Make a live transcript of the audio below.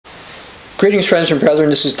Greetings, friends and brethren.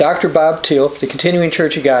 This is Dr. Bob Thiel, the Continuing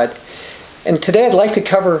Church of God. And today I'd like to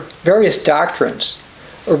cover various doctrines,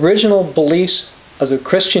 original beliefs of the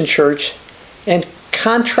Christian church, and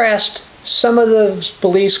contrast some of those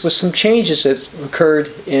beliefs with some changes that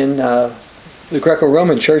occurred in the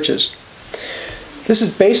Greco-Roman churches. This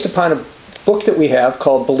is based upon a book that we have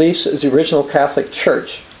called Beliefs of the Original Catholic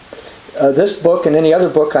Church. This book and any other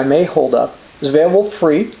book I may hold up is available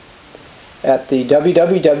free at the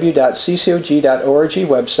www.ccog.org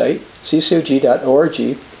website,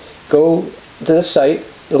 ccog.org. Go to the site,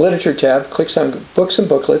 the literature tab, click on books and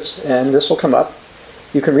booklets, and this will come up.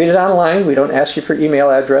 You can read it online. We don't ask you for email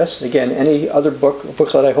address. Again, any other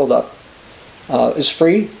booklet I hold up is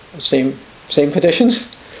free, same conditions.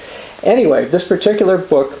 Anyway, this particular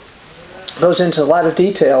book goes into a lot of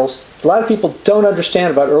details. A lot of people don't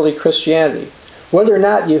understand about early Christianity. Whether or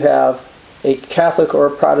not you have a Catholic or a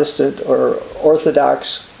Protestant or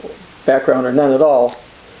Orthodox background or none at all,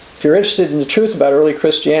 if you're interested in the truth about early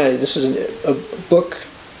Christianity, this is a book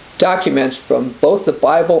documents from both the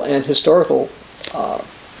Bible and historical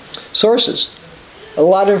sources. A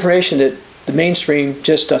lot of information that the mainstream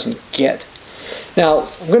just doesn't get. Now,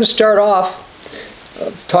 I'm going to start off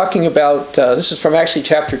talking about, this is from actually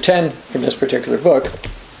chapter 10 from this particular book,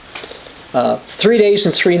 3 days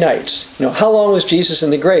and 3 nights. You know, how long was Jesus in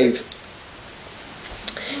the grave?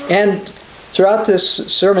 And throughout this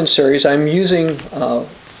sermon series, I'm using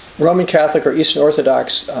Roman Catholic or Eastern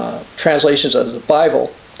Orthodox translations of the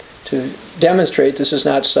Bible to demonstrate this is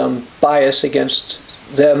not some bias against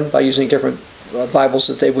them by using different Bibles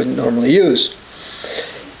that they wouldn't normally use.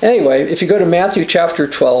 Anyway, if you go to Matthew chapter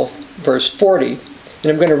 12, verse 40,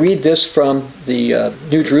 and I'm going to read this from the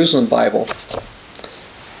New Jerusalem Bible.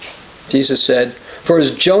 Jesus said, "For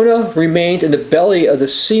as Jonah remained in the belly of the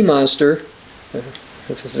sea monster,"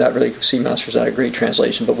 it's not really, sea monster is not a great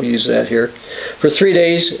translation, but we'll use that here, "for 3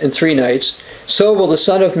 days and 3 nights, so will the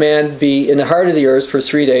Son of Man be in the heart of the earth for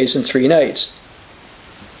 3 days and 3 nights."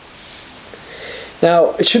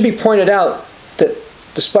 Now, it should be pointed out that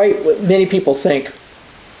despite what many people think,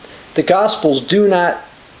 the Gospels do not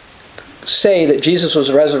say that Jesus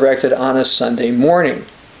was resurrected on a Sunday morning.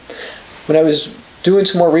 When I was doing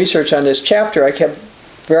some more research on this chapter, I came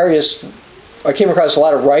across a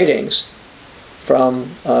lot of writings from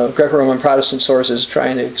Greco-Roman-Protestant sources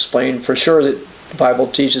trying to explain for sure that the Bible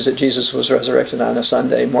teaches that Jesus was resurrected on a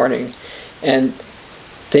Sunday morning. And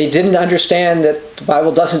they didn't understand that the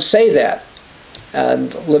Bible doesn't say that.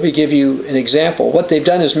 And let me give you an example. What they've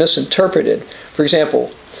done is misinterpreted. For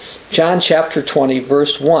example, John chapter 20,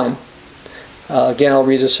 verse 1. Again, I'll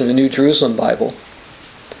read this from the New Jerusalem Bible.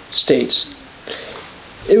 States,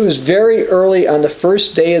 "It was very early on the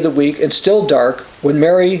first day of the week and still dark when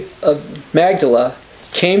Mary of Magdala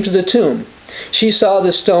came to the tomb. She saw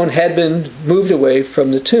the stone had been moved away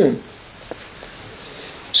from the tomb."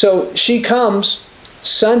 So she comes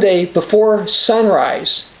Sunday before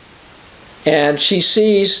sunrise and she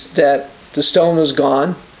sees that the stone was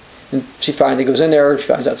gone, and she finally goes in there. She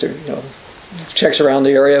finds out there, checks around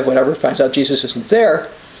the area, whatever, finds out Jesus isn't there.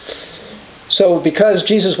 So because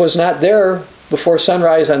Jesus was not there before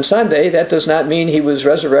sunrise on Sunday, that does not mean he was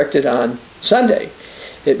resurrected on Sunday.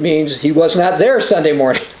 It means he was not there Sunday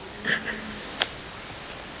morning.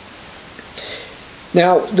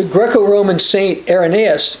 Now, the Greco-Roman saint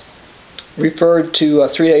Irenaeus referred to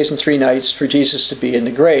 3 days and 3 nights for Jesus to be in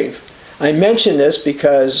the grave. I mention this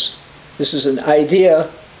because this is an idea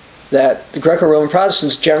that the Greco-Roman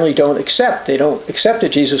Protestants generally don't accept. They don't accept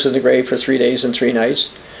that Jesus was in the grave for 3 days and 3 nights,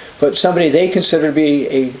 but somebody they consider to be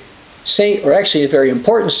a saint, or actually a very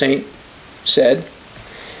important saint, said,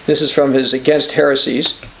 this is from his Against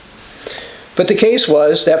Heresies, "But the case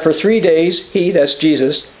was that for 3 days he," that's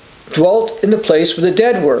Jesus, "dwelt in the place where the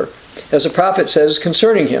dead were, as the prophet says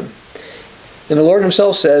concerning him. And the Lord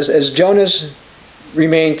himself says, as Jonas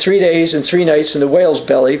remained 3 days and 3 nights in the whale's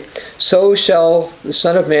belly, so shall the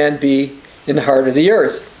Son of Man be in the heart of the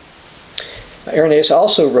earth." Irenaeus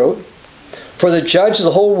also wrote, "For the judge of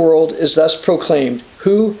the whole world is thus proclaimed,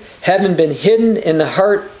 who, having been hidden in the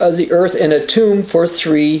heart of the earth in a tomb for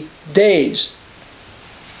 3 days."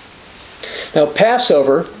 Now,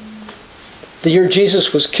 Passover, the year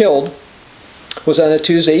Jesus was killed, was on a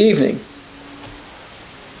Tuesday evening.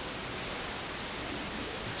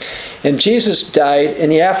 And Jesus died in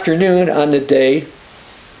the afternoon on the day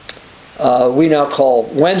we now call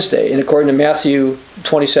Wednesday. And according to Matthew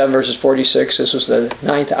 27, verses 46, this was the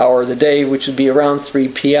 9th hour of the day, which would be around 3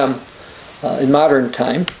 p.m. In modern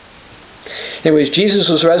time. Anyways, Jesus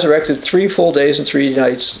was resurrected 3 full days and 3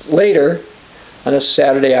 nights later on a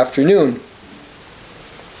Saturday afternoon.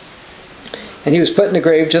 And he was put in the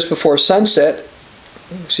grave just before sunset.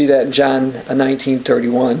 You see that in John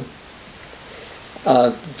 19:31,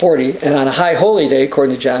 40, and on a high holy day,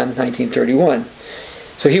 according to John 19:31.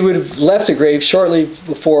 So he would have left the grave shortly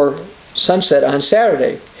before sunset on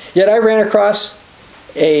Saturday. Yet I ran across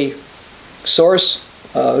a source,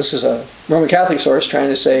 this is a Roman Catholic source, trying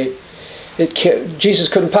to say Jesus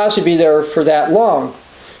couldn't possibly be there for that long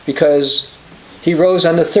because he rose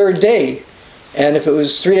on the third day. And if it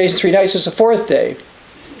was 3 days and 3 nights, it's the fourth day.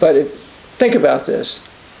 But think about this.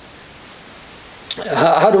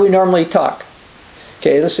 How do we normally talk?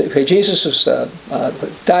 Okay, Jesus was,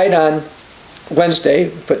 died on Wednesday,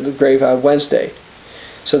 put in the grave on Wednesday.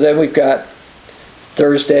 So then we've got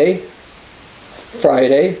Thursday,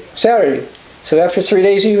 Friday, Saturday. So after 3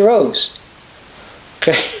 days he rose.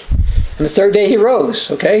 Okay? And the third day he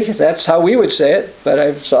rose. Okay? That's how we would say it. But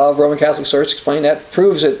I saw a Roman Catholic source explain that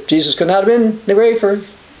proves that Jesus could not have been in the grave for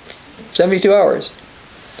 72 hours.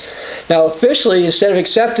 Now officially, instead of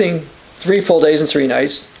accepting 3 full days and 3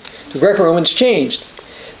 nights, the Greco-Romans changed.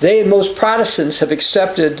 They and most Protestants have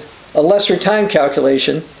accepted a lesser time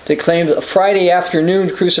calculation. They claimed a Friday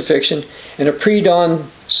afternoon crucifixion and a pre-dawn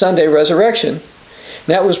Sunday resurrection. And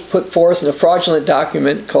that was put forth in a fraudulent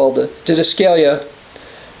document called the Didascalia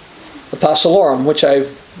Apostolorum, which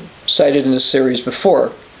I've cited in this series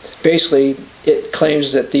before. Basically, it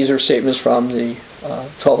claims that these are statements from the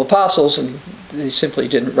 12 apostles, and they simply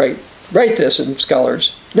didn't write this, and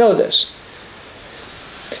scholars know this.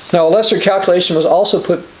 Now, a lesser calculation was also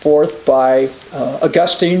put forth by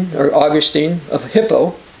Augustine of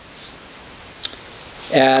Hippo,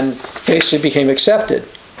 and basically became accepted.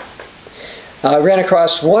 I ran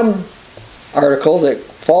across one article that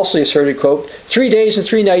falsely asserted, quote, 3 days and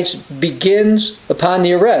 3 nights begins upon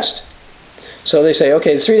the arrest. So they say,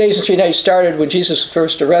 okay, the 3 days and 3 nights started when Jesus was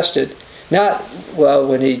first arrested, not, well,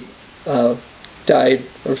 when he died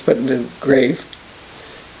or was put in the grave.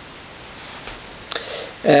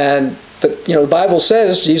 But the Bible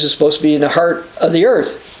says Jesus is supposed to be in the heart of the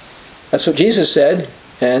earth. That's what Jesus said,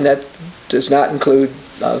 and that does not include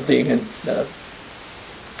being a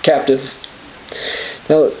captive.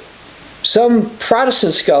 Now, some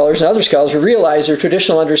Protestant scholars and other scholars realize their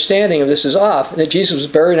traditional understanding of this is off, and that Jesus was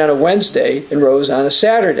buried on a Wednesday and rose on a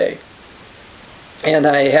Saturday. And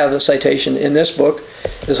I have a citation in this book,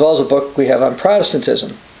 as well as a book we have on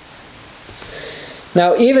Protestantism.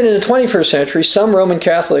 Now, even in the 21st century, some Roman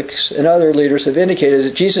Catholics and other leaders have indicated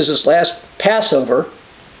that Jesus' last Passover,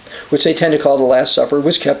 which they tend to call the Last Supper,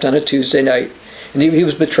 was kept on a Tuesday night, and he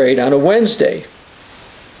was betrayed on a Wednesday.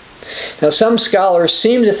 Now, some scholars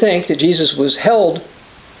seem to think that Jesus was held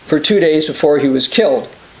for 2 days before he was killed,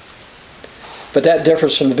 but that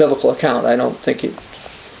differs from the biblical account. I don't think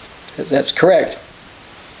that's correct.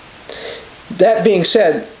 That being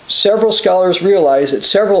said, several scholars realize that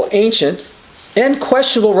several ancient and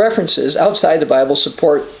questionable references outside the Bible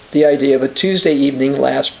support the idea of a Tuesday evening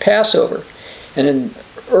last Passover and an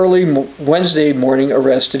early Wednesday morning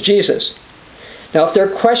arrest of Jesus. Now, if they're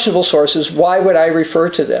questionable sources, why would I refer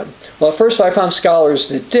to them? Well, first of all, I found scholars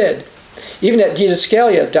that did. Even that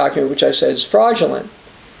Didascalia document, which I said is fraudulent,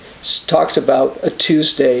 talks about a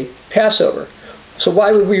Tuesday Passover. So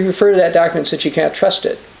why would we refer to that document since you can't trust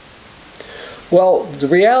it? Well, the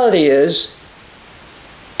reality is,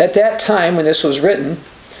 at that time when this was written,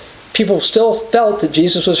 people still felt that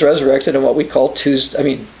Jesus was resurrected on what we call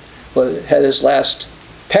had his last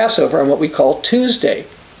Passover on what we call Tuesday.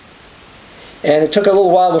 And it took a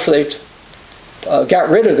little while before they got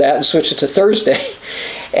rid of that and switched it to Thursday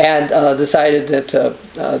and decided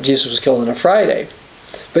that Jesus was killed on a Friday.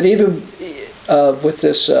 But even with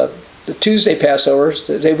this, the Tuesday Passover,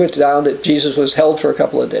 they went down that Jesus was held for a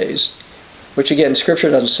couple of days, which again,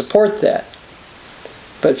 Scripture doesn't support that.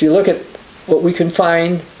 But if you look at what we can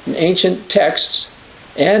find in ancient texts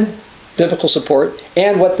and biblical support,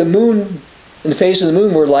 and what the moon and the phases of the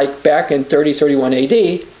moon were like back in 30-31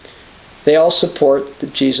 AD, they all support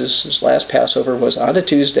that Jesus' last Passover was on a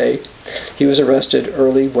Tuesday. He was arrested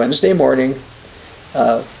early Wednesday morning,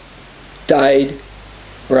 died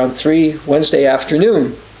around 3 Wednesday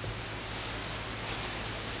afternoon.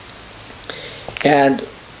 And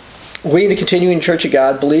we in the Continuing Church of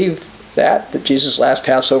God believe that Jesus' last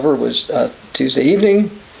Passover was Tuesday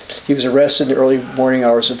evening. He was arrested in the early morning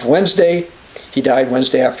hours of Wednesday. He died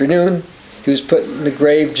Wednesday afternoon. He was put in the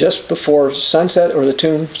grave just before sunset, or the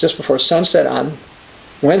tomb just before sunset on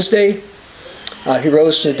Wednesday. He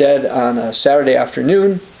rose from the dead on a Saturday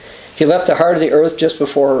afternoon. He left the heart of the earth just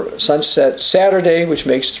before sunset Saturday, which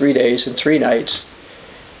makes 3 days and 3 nights.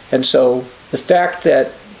 And so the fact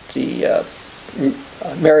that the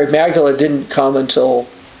Mary Magdalene didn't come until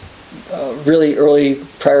really early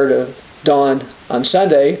prior to dawn on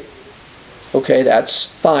Sunday, okay, that's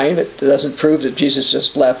fine, but it doesn't prove that Jesus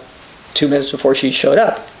just left 2 minutes before she showed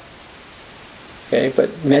up. Okay,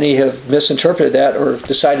 but many have misinterpreted that or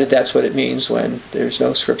decided that's what it means when there's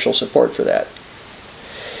no scriptural support for that.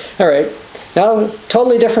 All right, now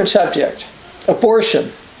totally different subject.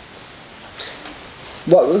 Abortion.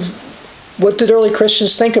 What did early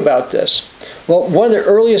Christians think about this? Well, one of the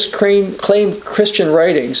earliest claimed Christian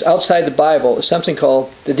writings outside the Bible is something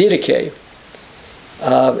called the Didache.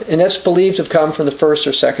 And that's believed to have come from the 1st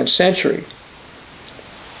or 2nd century.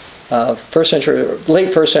 Late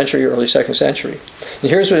 1st century, early 2nd century. And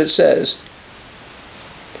here's what it says.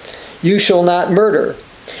 You shall not murder.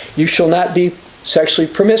 You shall not be sexually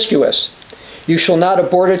promiscuous. You shall not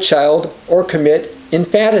abort a child or commit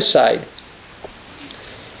infanticide.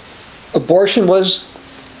 Abortion was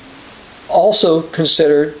also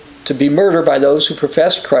considered to be murder by those who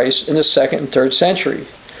professed Christ in the 2nd and 3rd century.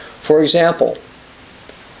 For example,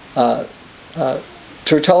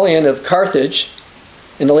 Tertullian of Carthage,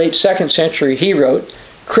 in the late 2nd century, he wrote,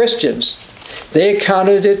 Christians, they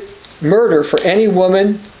accounted it murder for any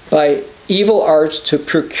woman by evil arts to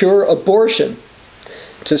procure abortion,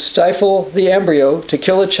 to stifle the embryo, to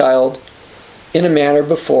kill a child in a manner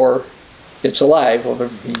before it's alive, or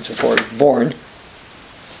before it's born.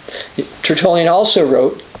 Tertullian also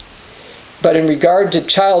wrote, but in regard to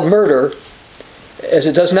child murder, as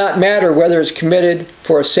it does not matter whether it's committed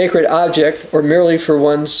for a sacred object or merely for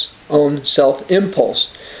one's own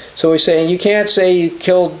self-impulse. So he's saying you can't say you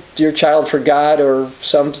killed your child for God or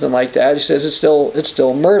something like that. He says it's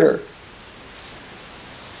still murder.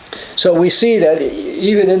 So we see that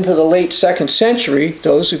even into the late 2nd century,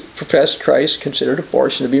 those who professed Christ considered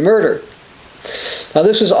abortion to be murder. Now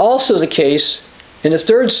this was also the case in the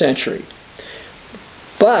 3rd century.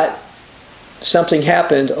 But something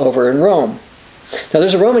happened over in Rome. Now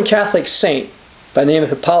there's a Roman Catholic saint by the name of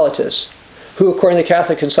Hippolytus, who according to the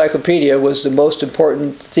Catholic Encyclopedia was the most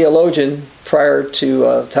important theologian prior to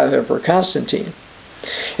the time of Emperor Constantine.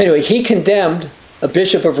 Anyway, he condemned a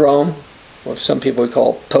bishop of Rome, or some people would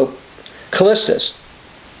call Pope Calllistus.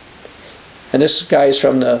 And this guy is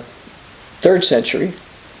from the 3rd century.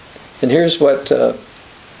 And here's what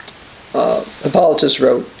Hippolytus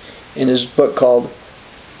wrote in his book called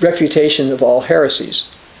Refutation of All Heresies.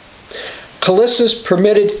 Calllistus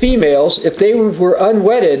permitted females, if they were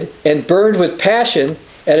unwedded and burned with passion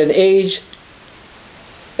at an age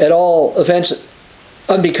at all events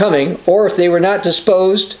unbecoming, or if they were not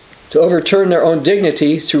disposed to overturn their own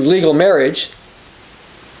dignity through legal marriage,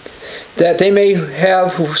 that they may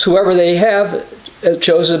have whoever they have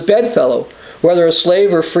chose a bedfellow, whether a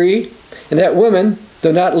slave or free, and that women,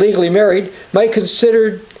 though not legally married, might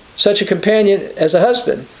consider such a companion as a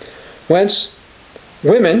husband. Whence,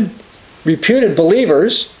 women, reputed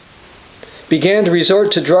believers, began to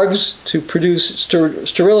resort to drugs to produce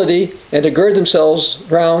sterility and to gird themselves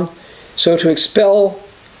round, so to expel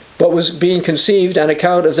what was being conceived on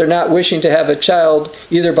account of their not wishing to have a child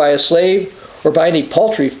either by a slave or by any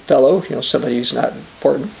paltry fellow, somebody who's not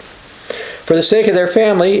important, for the sake of their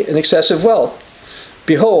family and excessive wealth.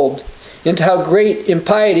 Behold, into how great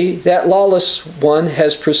impiety that lawless one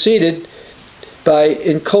has proceeded by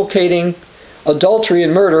inculcating adultery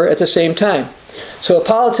and murder at the same time. So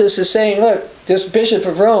Hippolytus is saying, look, this bishop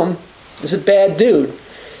of Rome is a bad dude.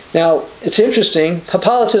 Now, it's interesting,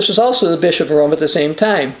 Hippolytus was also the bishop of Rome at the same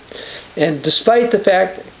time. And despite the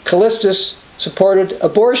fact Calllistus supported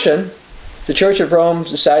abortion, the Church of Rome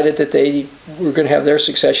decided that they were going to have their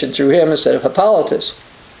succession through him instead of Hippolytus.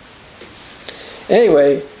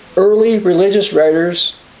 Anyway, early religious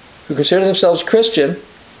writers who considered themselves Christian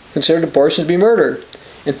considered abortion to be murder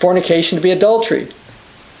and fornication to be adultery.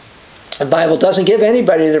 The Bible doesn't give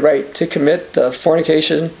anybody the right to commit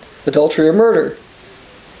fornication, adultery, or murder.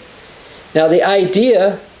 Now, the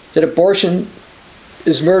idea that abortion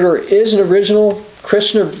is murder is an original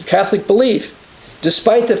Christian or Catholic belief,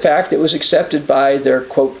 despite the fact it was accepted by their,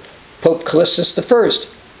 quote, Pope Calllistus I.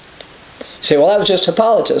 You say, well, that was just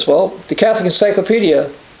Hippolytus. Well, the Catholic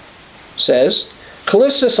Encyclopedia says,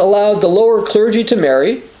 Calllistus allowed the lower clergy to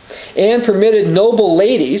marry and permitted noble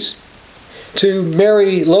ladies to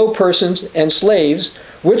marry low persons and slaves,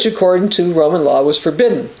 which according to Roman law was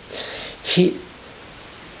forbidden. He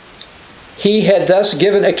had thus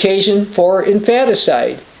given occasion for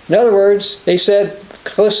infanticide. In other words, they said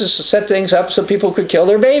Calllistus set things up so people could kill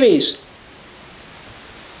their babies.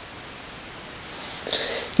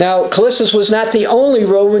 Now, Calllistus was not the only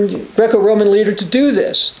Greco-Roman leader to do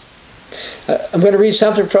this. I'm going to read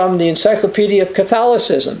something from the Encyclopedia of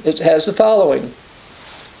Catholicism. It has the following.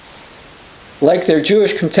 Like their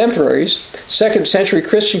Jewish contemporaries, second century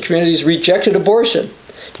Christian communities rejected abortion.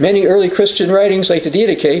 Many early Christian writings, like the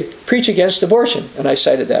Didache, preach against abortion, and I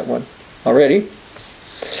cited that one already.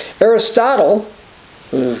 Aristotle,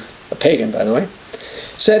 a pagan by the way,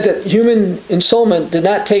 said that human ensoulment did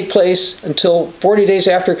not take place until 40 days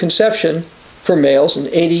after conception for males and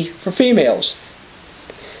 80 for females.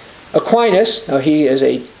 Aquinas, now he is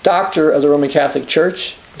a doctor of the Roman Catholic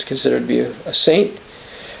Church, he's considered to be a saint.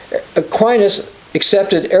 Aquinas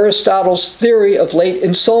accepted Aristotle's theory of late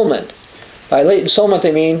ensoulment. By late ensoulment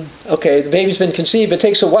they mean, okay, the baby's been conceived, but it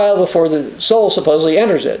takes a while before the soul supposedly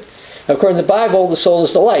enters it. Now, according to the Bible, the soul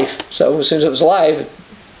is the life, so as soon as it was alive,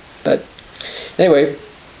 but anyway,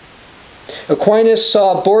 Aquinas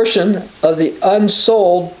saw abortion of the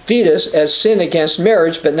unsouled fetus as sin against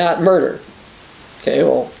marriage, but not murder. Okay,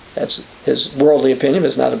 well, that's his worldly opinion, but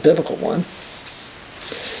it's not a biblical one.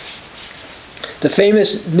 The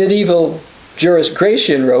famous medieval jurist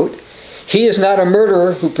Gratian wrote, "He is not a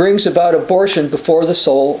murderer who brings about abortion before the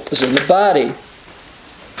soul is in the body."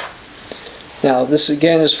 Now, this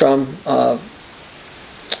again is from a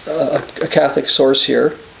Catholic source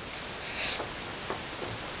here.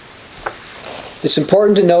 It's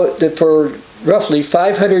important to note that for roughly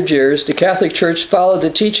 500 years, the Catholic Church followed the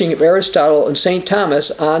teaching of Aristotle and St. Thomas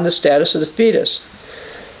on the status of the fetus.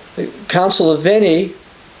 The Council of Vienne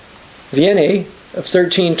of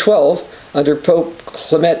 1312, under Pope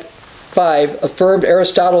Clement V, affirmed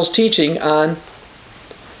Aristotle's teaching on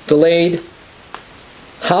delayed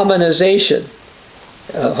hominization.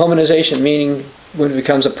 Hominization meaning when it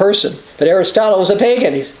becomes a person. But Aristotle was a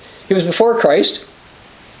pagan. He was before Christ.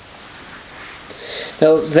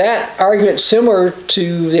 Now, that argument is similar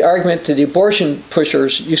to the argument that the abortion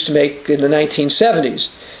pushers used to make in the 1970s,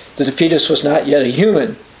 that the fetus was not yet a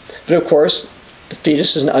human. But of course, the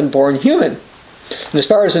fetus is an unborn human. And as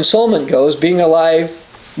far as ensoulment goes, being alive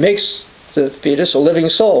makes the fetus a living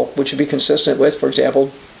soul, which would be consistent with, for example,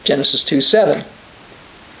 Genesis 2:7.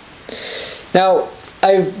 Now,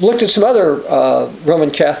 I've looked at some other Roman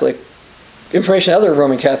Catholic information, other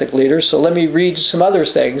Roman Catholic leaders, so let me read some other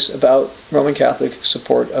things about Roman Catholic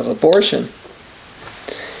support of abortion.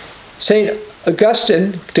 St.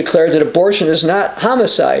 Augustine declared that abortion is not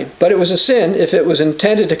homicide, but it was a sin if it was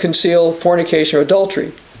intended to conceal fornication or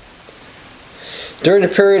adultery. During the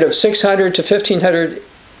period of 600 to 1500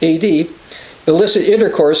 AD, illicit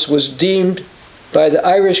intercourse was deemed by the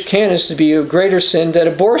Irish canons to be a greater sin than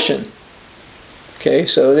abortion. Okay,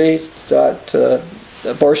 so they thought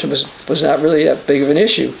abortion was not really that big of an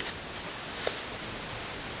issue.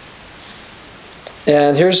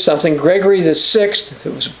 And here's something. Gregory XII,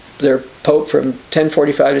 who was their pope from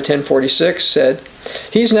 1045 to 1046, said,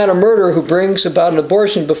 "He's not a murderer who brings about an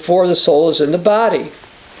abortion before the soul is in the body."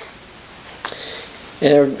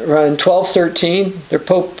 And around 1213, their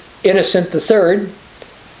Pope Innocent III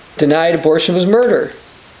denied abortion was murder.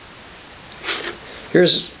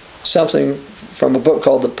 Here's something from a book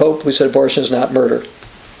called The Pope, who said abortion is not murder.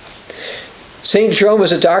 St. Jerome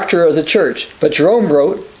was a doctor of the church, but Jerome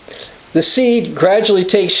wrote, "The seed gradually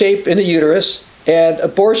takes shape in the uterus, and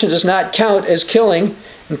abortion does not count as killing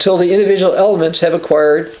until the individual elements have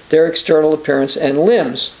acquired their external appearance and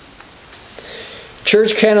limbs."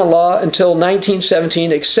 Church canon law until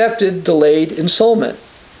 1917 accepted delayed ensoulment.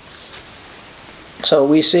 So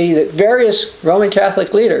we see that various Roman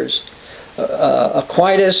Catholic leaders,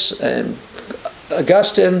 Aquinas and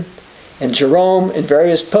Augustine and Jerome and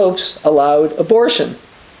various popes, allowed abortion.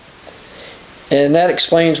 And that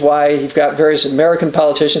explains why you've got various American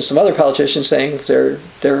politicians, some other politicians saying they're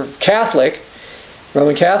Catholic,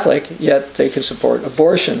 Roman Catholic, yet they can support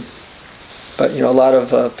abortion. But a lot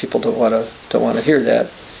of people don't want to hear that.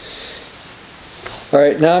 All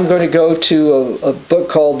right, now I'm going to go to a book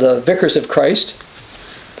called Vicars of Christ.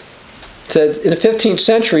 It said, in the 15th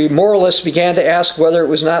century, moralists began to ask whether it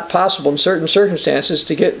was not possible in certain circumstances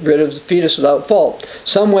to get rid of the fetus without fault.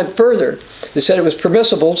 Some went further. They said it was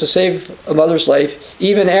permissible to save a mother's life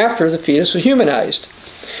even after the fetus was humanized.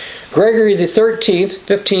 Gregory XIII,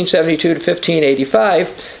 1572 to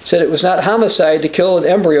 1585, said it was not homicide to kill an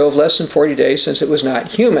embryo of less than 40 days since it was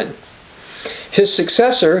not human. His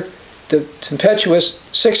successor, the tempestuous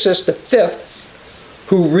Sixtus V,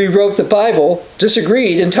 who rewrote the Bible,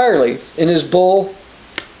 disagreed entirely. In his bull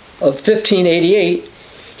of 1588,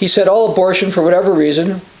 he said all abortion, for whatever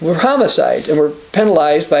reason, were homicide and were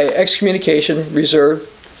penalized by excommunication reserved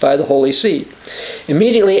by the Holy See.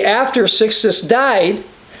 Immediately after Sixtus died,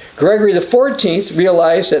 Gregory XIV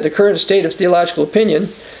realized that the current state of theological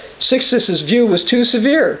opinion, Sixtus's view was too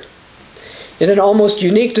severe. In an almost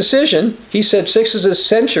unique decision, he said Sixtus's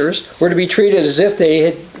censures were to be treated as if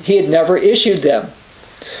they he had never issued them.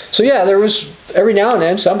 So yeah, there was, every now and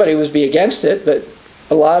then somebody would be against it, but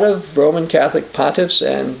a lot of Roman Catholic pontiffs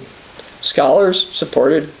and scholars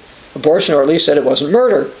supported abortion, or at least said it wasn't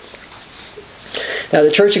murder. Now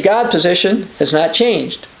the Church of God position has not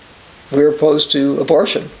changed. We're opposed to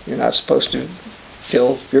abortion. You're not supposed to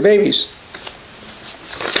kill your babies.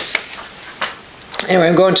 Anyway,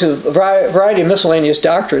 I'm going to a variety of miscellaneous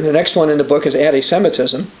doctrine. The next one in the book is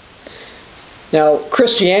anti-Semitism. Now,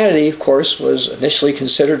 Christianity, of course, was initially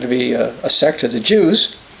considered to be a sect of the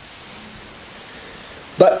Jews,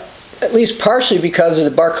 but at least partially because of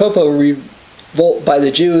the Bar Kokhba revolt by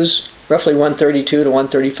the Jews, roughly 132 to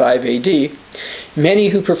 135 AD, many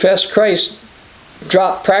who professed Christ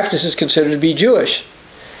dropped practices considered to be Jewish.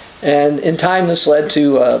 And in time, this led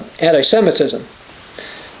to anti-Semitism.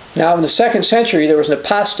 Now, in the 2nd century, there was an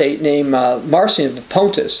apostate named Marcion of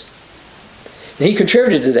Pontus. And he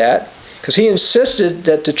contributed to that because he insisted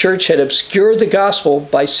that the church had obscured the gospel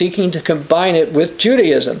by seeking to combine it with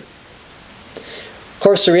Judaism. Of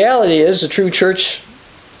course, the reality is the true church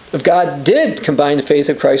of God did combine the faith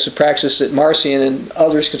of Christ with practices that Marcion and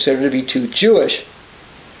others considered to be too Jewish.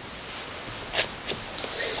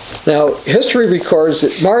 Now, history records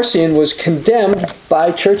that Marcion was condemned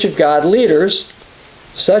by Church of God leaders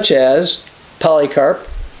such as Polycarp,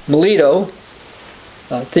 Melito,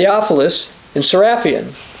 Theophilus, and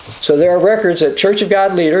Serapion. So there are records that Church of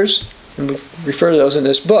God leaders, and we refer to those in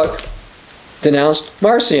this book, denounced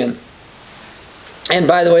Marcion. And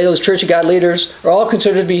by the way, those Church of God leaders are all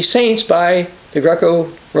considered to be saints by the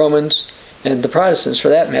Greco-Romans and the Protestants, for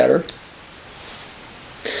that matter.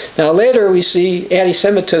 Now later we see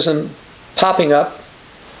anti-Semitism popping up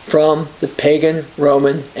from the pagan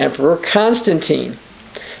Roman Emperor Constantine,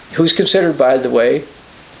 who's considered, by the way,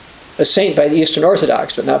 a saint by the Eastern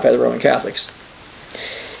Orthodox, but not by the Roman Catholics.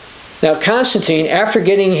 Now Constantine, after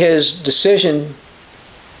getting his decision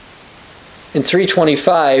in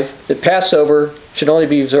 325 that Passover should only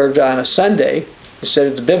be observed on a Sunday instead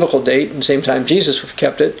of the biblical date, and the same time Jesus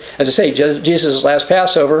kept it. As I say, Jesus' last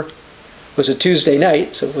Passover was a Tuesday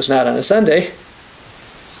night, so it was not on a Sunday.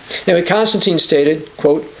 Anyway, Constantine stated,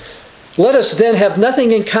 quote, "Let us then have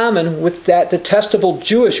nothing in common with that detestable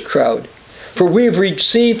Jewish crowd, for we have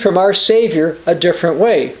received from our Savior a different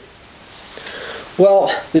way."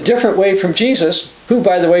 Well, the different way from Jesus, who,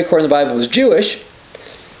 by the way, according to the Bible, was Jewish,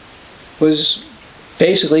 was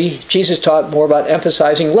basically, Jesus taught more about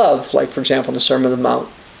emphasizing love, like, for example, in the Sermon on the Mount,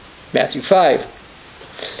 Matthew 5.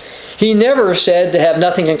 He never said to have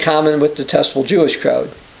nothing in common with the detestable Jewish crowd.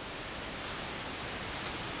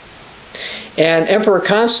 And Emperor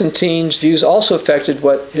Constantine's views also affected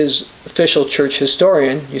what his official church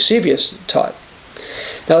historian, Eusebius, taught.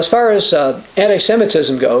 Now, as far as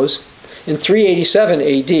anti-Semitism goes, in 387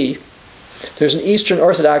 AD, there's an Eastern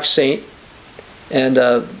Orthodox saint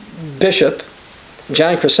and bishop,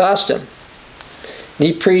 John Chrysostom. And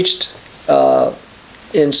he preached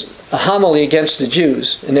in a homily against the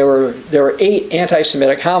Jews, and there were 8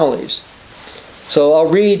 anti-Semitic homilies. So I'll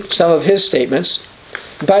read some of his statements.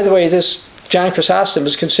 And by the way, this John Chrysostom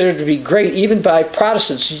is considered to be great even by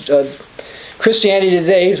Protestants. Christianity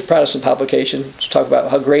Today is a Protestant publication to talk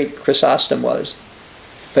about how great Chrysostom was.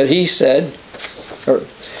 But he said,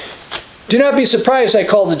 "Do not be surprised I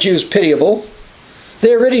call the Jews pitiable.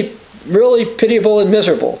 They are really pitiable and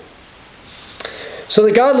miserable. So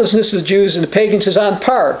the godlessness of the Jews and the pagans is on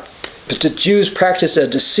par, but the Jews practice a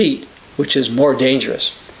deceit which is more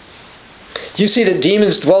dangerous. Do you see that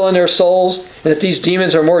demons dwell in their souls, and that these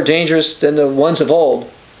demons are more dangerous than the ones of old?"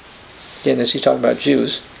 Again, as he's talking about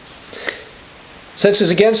Jews. "Since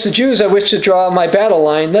it's against the Jews I wish to draw my battle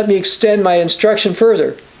line, let me extend my instruction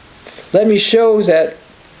further. Let me show that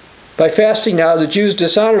by fasting now, the Jews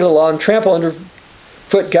dishonor the law and trample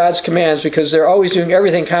underfoot God's commands because they're always doing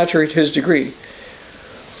everything contrary to his decree.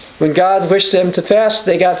 When God wished them to fast,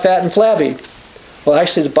 they got fat and flabby." Well,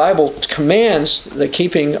 actually, the Bible commands the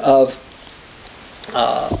keeping of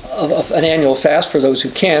an annual fast for those who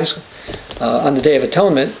can on the Day of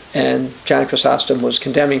Atonement, and John Chrysostom was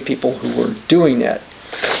condemning people who were doing that.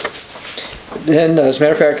 Then, as a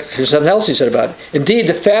matter of fact, there's something else he said about it. "Indeed,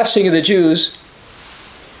 the fasting of the Jews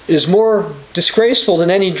is more disgraceful than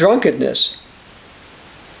any drunkenness."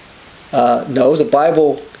 No, the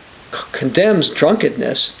Bible condemns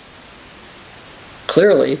drunkenness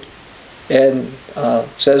clearly, and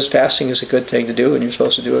says fasting is a good thing to do, and you're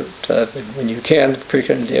supposed to do it when you can,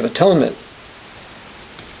 particularly on the Day of Atonement.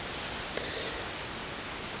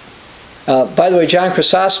 By the way, John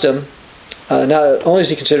Chrysostom, not only is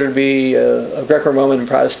he considered to be a Greco-Roman and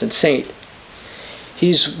Protestant saint,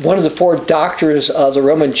 He's one of the four doctors of the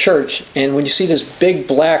Roman Church. And when you see this big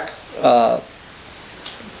black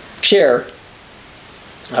chair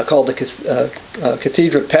called the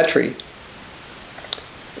Cathedra Petri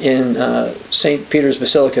in St. Peter's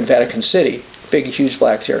Basilica in Vatican City, big, huge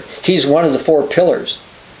black chair, he's one of the four pillars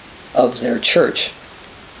of their church.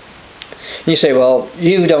 And you say, well,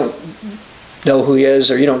 you don't know who he is,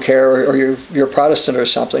 or you don't care, or you're a Protestant or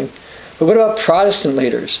something. But what about Protestant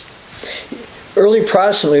leaders? Early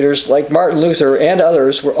Protestant leaders like Martin Luther and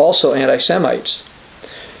others were also anti-Semites.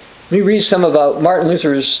 Let me read some about Martin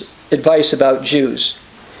Luther's advice about Jews.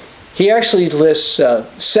 He actually lists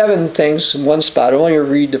 7 things in one spot. I'll only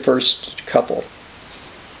read the first couple.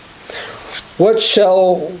 What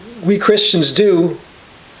shall we Christians do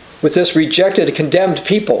with this rejected and condemned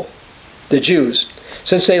people, the Jews?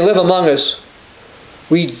 Since they live among us,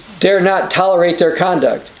 we dare not tolerate their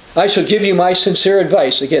conduct. I shall give you my sincere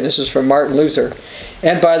advice. Again, this is from Martin Luther.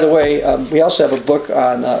 And by the way, we also have a book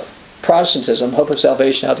on Protestantism, Hope of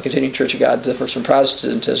Salvation, How the Continuing Church of God Differs from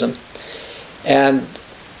Protestantism. And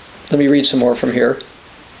let me read some more from here.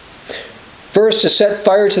 First, to set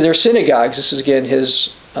fire to their synagogues. This is again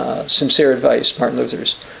his sincere advice, Martin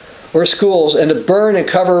Luther's. Or schools, and to burn and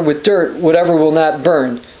cover with dirt whatever will not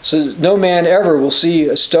burn, so that no man ever will see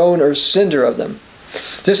a stone or cinder of them.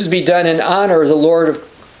 This is to be done in honor of the Lord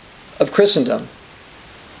of Christendom.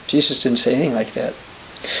 Jesus didn't say anything like that.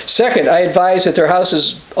 Second, I advise that their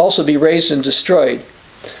houses also be razed and destroyed.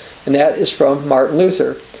 And that is from Martin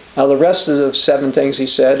Luther. Now the rest of the 7 things he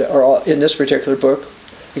said are all in this particular book,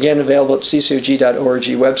 again available at ccog.org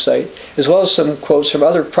website, as well as some quotes from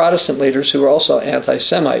other Protestant leaders who were also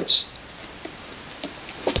anti-Semites.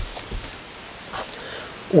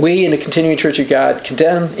 We in the Continuing Church of God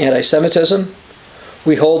condemn anti-Semitism.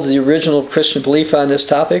 We hold the original Christian belief on this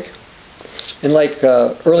topic. And like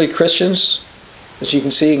early Christians, as you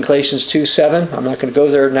can see in Galatians 2:7, I'm not going to go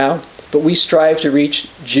there now, but we strive to reach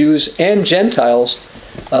Jews and Gentiles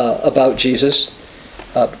about Jesus.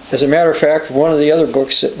 As a matter of fact, one of the other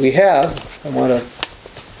books that we have, I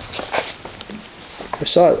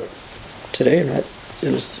saw it today,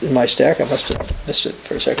 it was in my stack. I must have missed it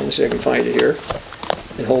for a second. Let me see if I can find it here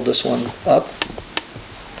and hold this one up.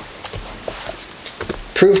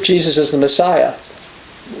 Proof Jesus is the Messiah.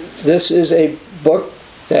 This is a book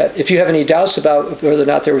that if you have any doubts about whether or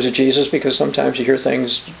not there was a Jesus, because sometimes you hear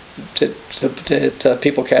things that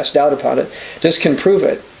people cast doubt upon it, this can prove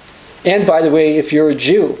it. And by the way, if you're a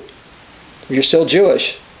Jew, if you're still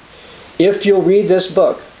Jewish, if you'll read this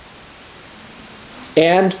book,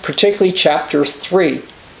 and particularly chapter 3,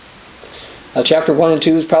 chapter 1 and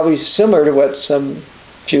 2 is probably similar to what some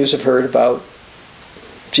Jews have heard about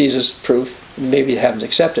Jesus' proof, maybe haven't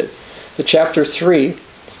accepted. But chapter 3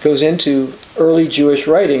 goes into early Jewish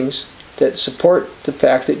writings that support the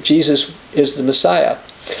fact that Jesus is the Messiah.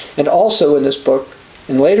 And also in this book,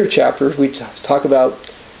 in later chapters, we talk about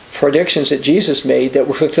predictions that Jesus made that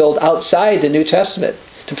were fulfilled outside the New Testament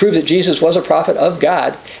to prove that Jesus was a prophet of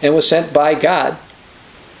God and was sent by God,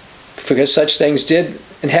 because such things did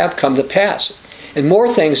and have come to pass. And more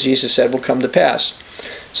things, Jesus said, will come to pass.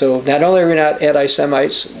 So not only are we not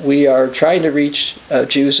anti-Semites, we are trying to reach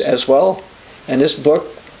Jews as well. And this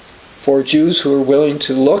book, for Jews who are willing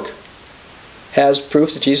to look, has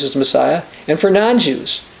proof that Jesus is the Messiah. And for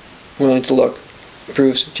non-Jews willing to look,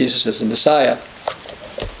 proves that Jesus is the Messiah.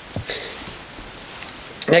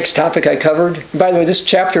 Next topic I covered. By the way, this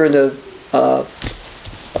chapter in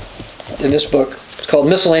this book is called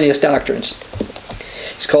Miscellaneous Doctrines.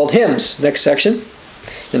 It's called Hymns, next section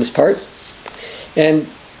in this part. And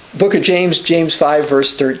Book of James, James 5,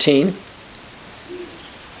 verse 13.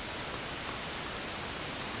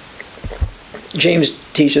 James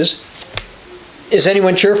teaches, is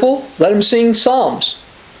anyone cheerful? Let him sing psalms.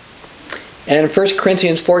 And in 1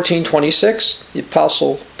 Corinthians 14:26, the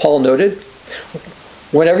Apostle Paul noted,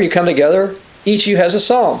 whenever you come together, each of you has a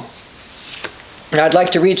psalm. And I'd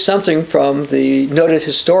like to read something from the noted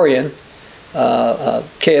historian,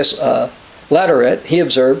 Caius Latoret. He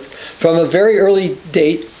observed, from a very early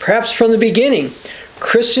date, perhaps from the beginning,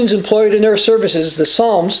 Christians employed in their services the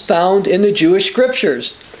psalms found in the Jewish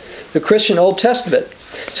scriptures, the Christian Old Testament.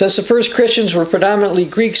 Since the first Christians were predominantly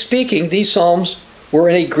Greek-speaking, these psalms were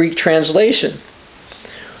in a Greek translation.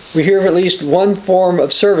 We hear of at least one form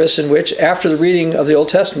of service in which, after the reading of the Old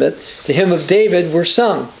Testament, the hymn of David were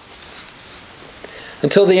sung.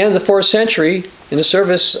 Until the end of the 4th century, in the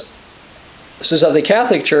services of the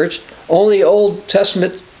Catholic Church, only Old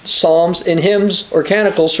Testament psalms and hymns or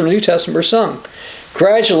canticles from the New Testament were sung.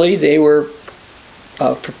 Gradually, there were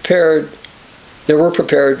prepared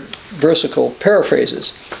versical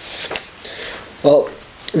paraphrases. Well,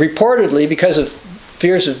 reportedly, because of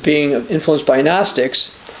fears of being influenced by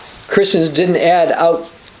Gnostics, Christians didn't add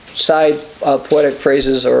outside poetic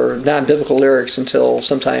phrases or non-biblical lyrics until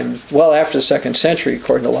sometime well after the 2nd century,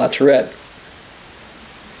 according to La Tourette.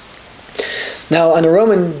 Now, on the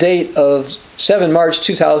Roman date of 7 March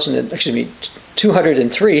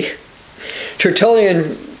 203,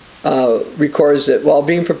 Tertullian records that while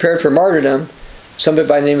being prepared for martyrdom, somebody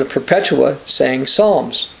by the name of Perpetua sang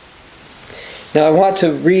psalms. Now, I want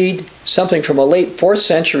to read something from a late 4th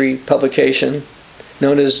century publication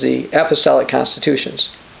known as the Apostolic Constitutions.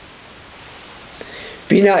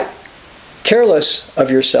 Be not careless of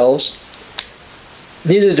yourselves,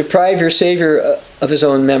 neither deprive your Savior of his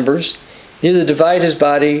own members, neither divide his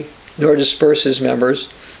body, nor disperse his members,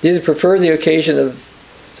 neither prefer the occasion of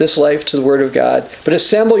this life to the word of God, but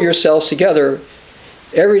assemble yourselves together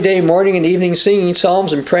every day, morning and evening, singing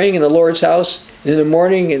psalms and praying in the Lord's house, in the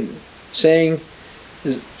morning and saying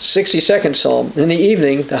the 62nd psalm, in the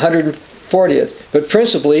evening the 140th, but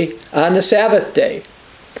principally on the Sabbath day.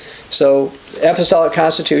 So, Apostolic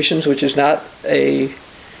Constitutions, which is not a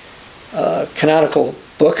canonical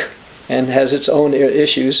book and has its own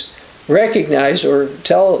issues, recognize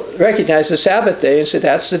the Sabbath day and said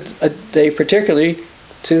that's a day particularly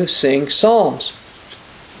to sing psalms.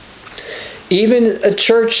 Even a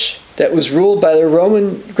church that was ruled by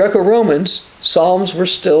the Greco-Romans, psalms were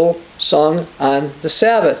still sung on the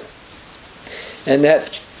Sabbath. And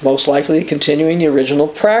that most likely continuing the original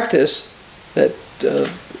practice that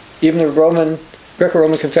even the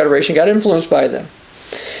Greco-Roman Confederation got influenced by them.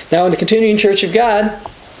 Now in the continuing Church of God,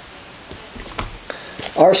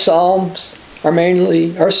 our hymns are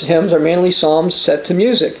mainly psalms set to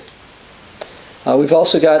music. We've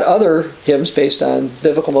also got other hymns based on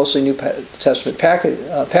biblical, mostly New Testament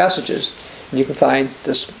passages. And you can find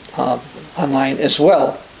this online as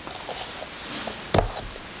well.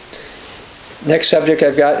 Next subject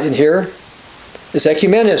I've got in here is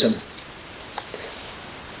ecumenism.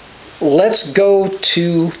 Let's go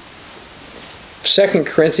to 2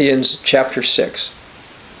 Corinthians chapter 6.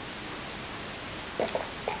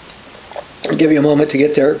 I'll give you a moment to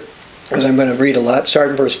get there, because I'm going to read a lot. Start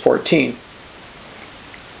in verse 14.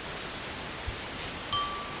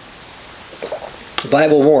 The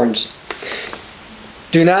Bible warns,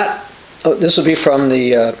 do not, this will be from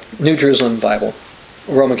the New Jerusalem Bible,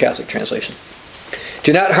 Roman Catholic translation.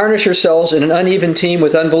 Do not harness yourselves in an uneven team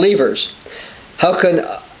with unbelievers. How can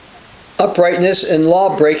uprightness and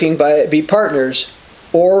law breaking be partners?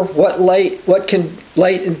 Or what can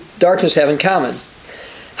light and darkness have in common?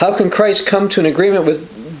 How can Christ come to an agreement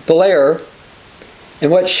with Beliar? And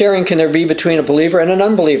what sharing can there be between a believer and an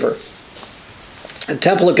unbeliever? The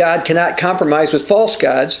temple of God cannot compromise with false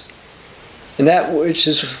gods, and that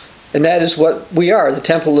is what we are, the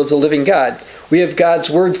temple of the living God. We have God's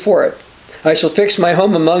word for it. I shall fix my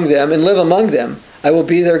home among them and live among them. I will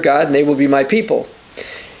be their God, and they will be my people.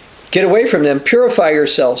 Get away from them, purify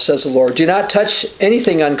yourselves, says the Lord. Do not touch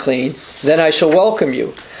anything unclean, then I shall welcome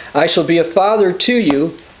you. I shall be a father to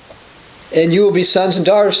you, and you will be sons and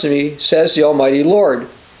daughters to me, says the Almighty Lord.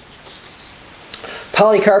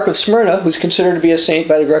 Polycarp of Smyrna, who's considered to be a saint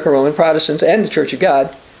by the Greco-Roman Protestants and the Church of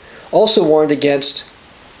God, also warned against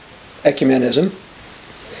ecumenism.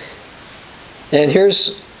 And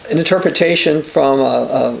here's an interpretation from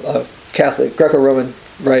a Catholic Greco-Roman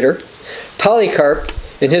writer. Polycarp,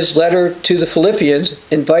 in his letter to the Philippians,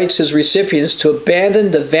 invites his recipients to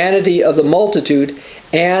abandon the vanity of the multitude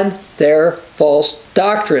and their false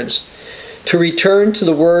doctrines, to return to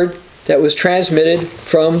the word that was transmitted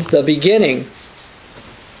from the beginning.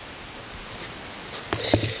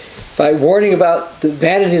 By warning about the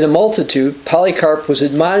vanity of the multitude, Polycarp was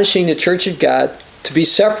admonishing the Church of God to be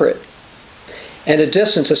separate. And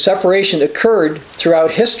a separation occurred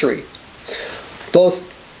throughout history. Both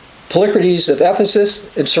Polycrates of Ephesus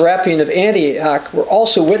and Serapion of Antioch were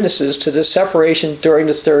also witnesses to this separation during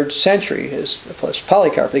the 3rd century, as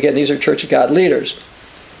Polycarp. Again, these are Church of God leaders.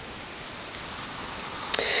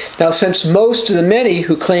 Now, since most of the many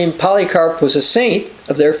who claim Polycarp was a saint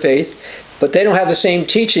of their faith, but they don't have the same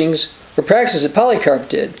teachings or practices that Polycarp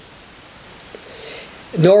did,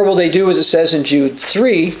 nor will they do as it says in Jude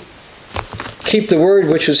 3, keep the word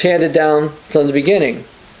which was handed down from the beginning.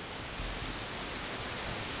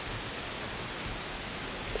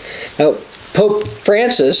 Now, Pope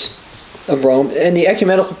Francis of Rome and the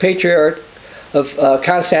ecumenical patriarch of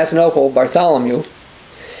Constantinople, Bartholomew,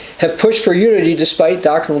 have pushed for unity despite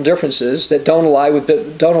doctrinal differences that don't align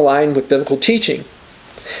with biblical teaching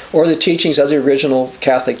or the teachings of the original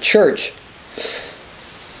Catholic Church.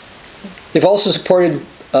 They've also supported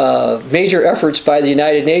major efforts by the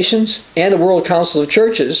United Nations and the World Council of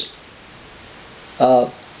Churches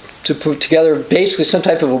to put together basically some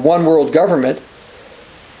type of a one world government,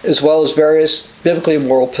 as well as various biblically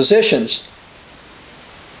moral positions.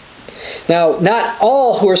 Now, not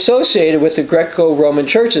all who are associated with the Greco-Roman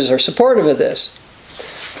churches are supportive of this.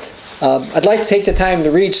 I'd like to take the time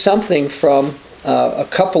to read something from a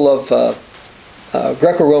couple of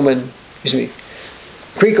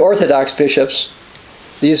Greek Orthodox bishops.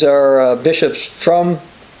 These are bishops from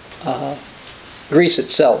Greece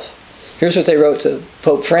itself. Here's what they wrote to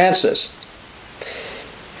Pope Francis.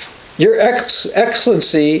 Your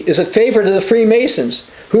Excellency is a favorite of the Freemasons,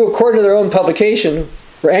 who, according to their own publication,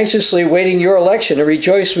 were anxiously awaiting your election and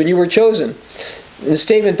rejoiced when you were chosen. In a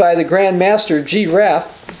statement by the Grand Master G.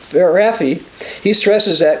 Raffi, he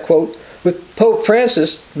stresses that, quote, with Pope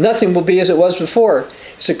Francis, nothing will be as it was before.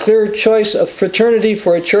 It's a clear choice of fraternity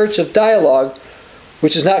for a church of dialogue,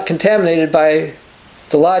 which is not contaminated by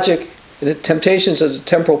the logic and the temptations of the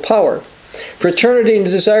temporal power. Fraternity and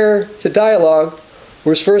the desire to dialogue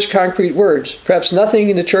were his first concrete words. Perhaps nothing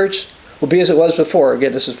in the church will be as it was before.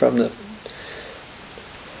 Again, this is from the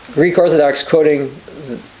Greek Orthodox quoting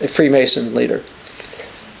a Freemason leader.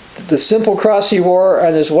 The simple cross he wore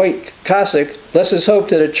on his white cassock lets us hope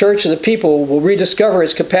that a church of the people will rediscover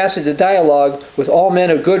its capacity to dialogue with all men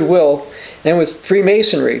of goodwill and with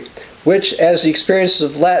Freemasonry, which, as the experiences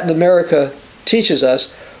of Latin America teaches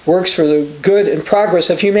us, works for the good and progress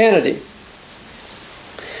of humanity.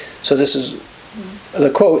 So this is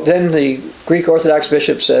the quote. Then the Greek Orthodox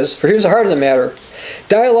bishop says, for here's the heart of the matter.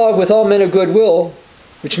 Dialogue with all men of goodwill,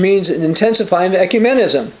 which means an intensifying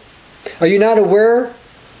ecumenism. Are you not aware,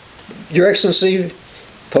 Your Excellency,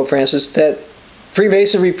 Pope Francis, that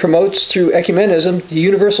Freemasonry promotes through ecumenism the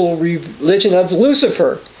universal religion of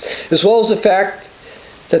Lucifer, as well as the fact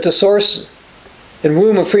that the source and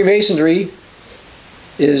womb of Freemasonry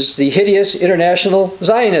is the hideous international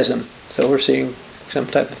Zionism. So we're seeing some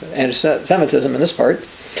type of anti-Semitism in this part.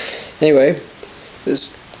 Anyway,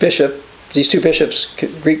 these two bishops,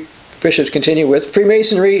 Greek bishops, continue with,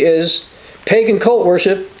 Freemasonry is pagan cult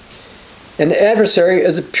worship and the adversary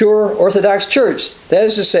of the pure Orthodox Church. That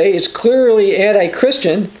is to say, it's clearly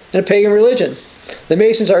anti-Christian and a pagan religion. The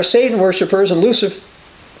Masons are Satan worshippers and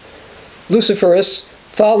Luciferists,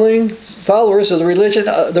 followers of the religion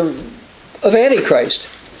of Antichrist.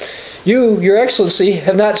 You, Your Excellency,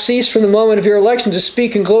 have not ceased from the moment of your election to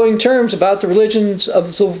speak in glowing terms about the religions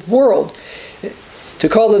of the world, to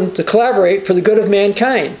call them to collaborate for the good of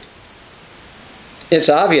mankind. It's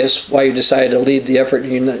obvious why you decided to lead the effort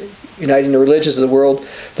in uniting the religions of the world,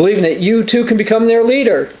 believing that you too can become their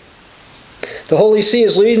leader. The Holy See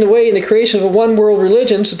is leading the way in the creation of a one-world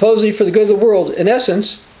religion, supposedly for the good of the world. In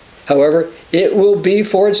essence, however, it will be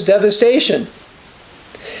for its devastation.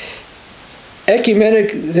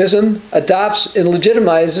 Ecumenism adopts and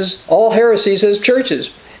legitimizes all heresies as churches.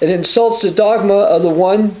 It insults the dogma of the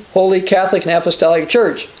one holy Catholic and Apostolic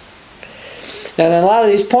Church. And on a lot of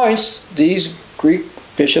these points, these Greek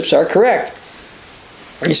bishops are correct.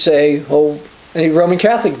 You say, oh, any Roman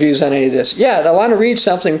Catholic views on any of this? Yeah, I want to read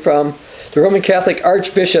something from the Roman Catholic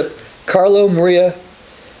Archbishop Carlo Maria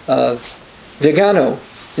Vigano.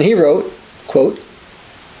 And he wrote, quote,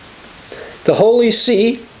 the Holy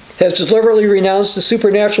See has deliberately renounced the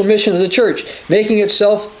supernatural mission of the Church, making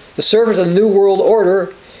itself the servant of the New World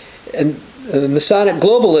Order and Masonic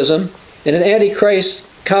globalism and an Antichrist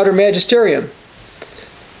counter-magisterium.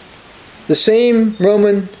 The same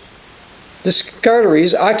Roman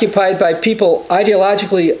discarteries occupied by people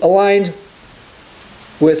ideologically aligned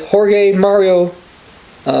with Jorge Mario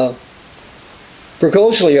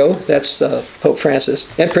Bergoglio, that's Pope Francis,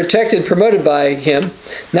 and protected and promoted by him,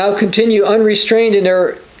 now continue unrestrained in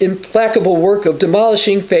their implacable work of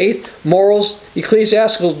demolishing faith, morals,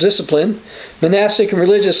 ecclesiastical discipline, monastic and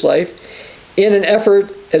religious life, in an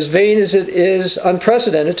effort as vain as it is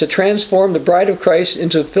unprecedented to transform the bride of Christ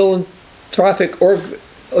into a philanthropic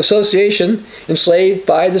association enslaved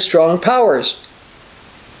by the strong powers.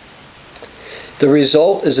 The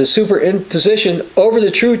result is a superimposition over the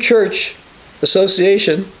true church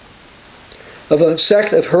association of a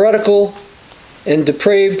sect of heretical and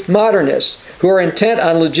depraved modernists who are intent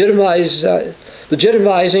on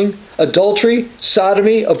legitimizing adultery,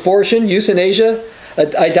 sodomy, abortion, euthanasia,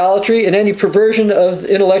 idolatry, and any perversion of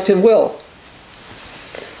intellect and will.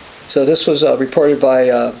 So this was reported by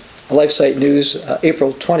LifeSite News,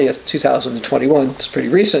 April 20th, 2021. It's pretty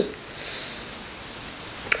recent.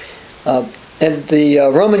 And the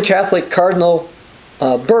Roman Catholic Cardinal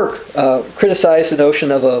Burke criticized the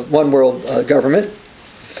notion of a one-world government.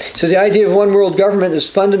 It says the idea of one world government is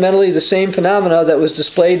fundamentally the same phenomena that was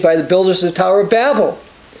displayed by the builders of the Tower of Babel,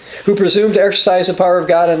 who presumed to exercise the power of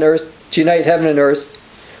God on earth to unite heaven and earth,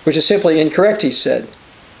 which is simply incorrect, he said.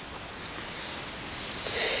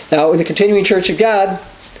 Now, in the Continuing Church of God,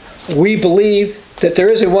 we believe that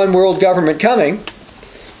there is a one world government coming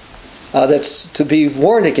that's to be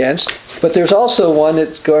warned against, but there's also one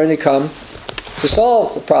that's going to come to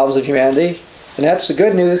solve the problems of humanity, and that's the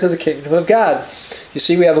good news of the kingdom of God. You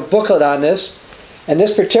see, we have a booklet on this, and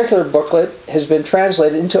this particular booklet has been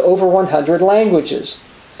translated into over 100 languages.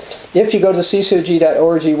 If you go to the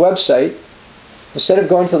ccog.org website, instead of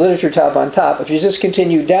going to the literature tab on top, if you just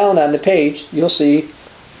continue down on the page, you'll see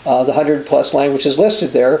the 100 plus languages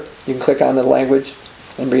listed there. You can click on the language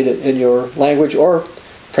and read it in your language, or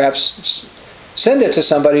perhaps send it to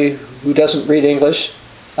somebody who doesn't read English,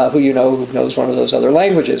 who you know who knows one of those other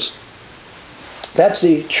languages. That's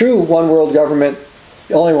the true one world government,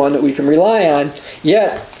 the only one that we can rely on.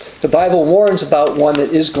 Yet the Bible warns about one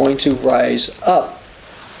that is going to rise up.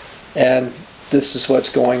 And this is what's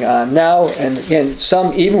going on now. And again,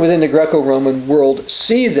 some, even within the Greco-Roman world,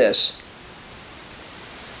 see this.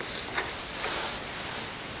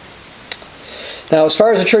 Now, as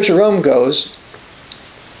far as the Church of Rome goes,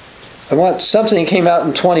 I want something that came out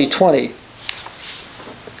in 2020.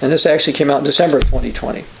 And this actually came out in December of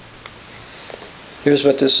 2020. Here's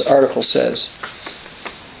what this article says.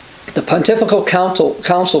 The Pontifical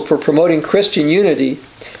Council for Promoting Christian Unity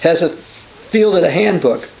has fielded a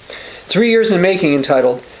handbook, 3 years in the making,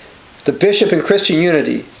 entitled The Bishop in Christian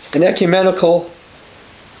Unity, an Ecumenical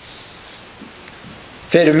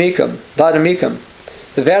Vademecum.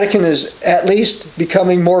 The Vatican is at least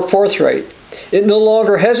becoming more forthright. It no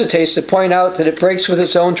longer hesitates to point out that it breaks with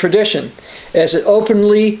its own tradition, as it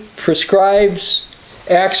openly prescribes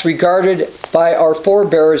acts regarded by our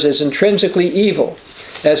forebears as intrinsically evil,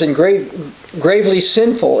 as gravely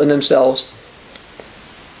sinful in themselves,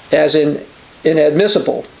 as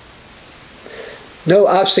inadmissible. No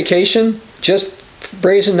obfuscation, just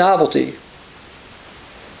brazen novelty.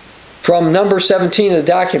 From number 17 of the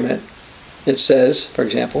document, it says, for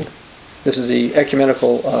example, this is the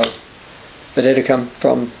ecumenical Vademecum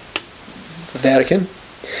from the Vatican.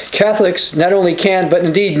 Catholics not only can, but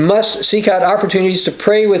indeed must seek out opportunities to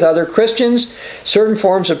pray with other Christians. Certain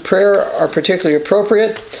forms of prayer are particularly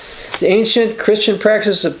appropriate. The ancient Christian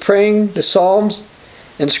practice of praying the Psalms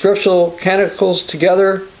and scriptural canticles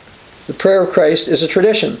together, the prayer of Christ, is a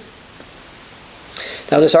tradition.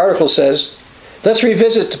 Now this article says, let's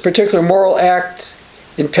revisit the particular moral act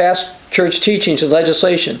in past church teachings and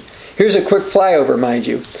legislation. Here's a quick flyover, mind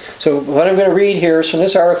you. So what I'm going to read here is from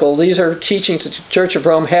this article. These are teachings that the Church of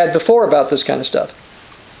Rome had before about this kind of stuff.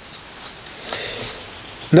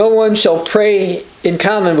 No one shall pray in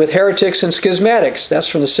common with heretics and schismatics. That's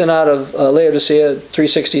from the Synod of Laodicea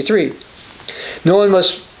 363. No one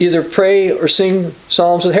must either pray or sing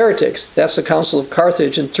psalms with heretics. That's the Council of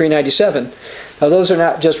Carthage in 397. Now those are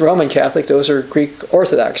not just Roman Catholic, those are Greek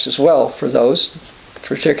Orthodox as well, for those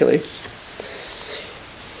particularly.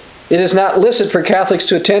 It is not licit for Catholics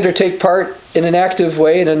to attend or take part in an active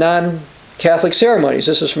way in a non-Catholic ceremonies.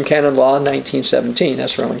 This is from Canon Law in 1917.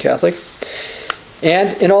 That's Roman Catholic.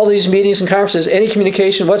 And in all these meetings and conferences, any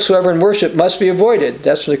communication whatsoever in worship must be avoided.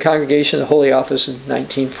 That's from the Congregation of the Holy Office in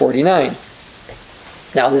 1949.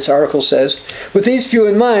 Now this article says, with these few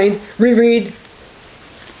in mind, reread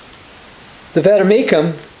the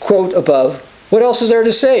Vademecum quote above. What else is there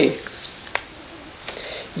to say?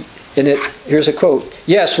 And here's a quote.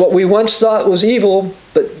 Yes, what we once thought was evil,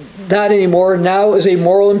 but not anymore, now is a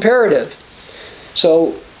moral imperative.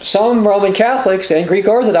 So some Roman Catholics and Greek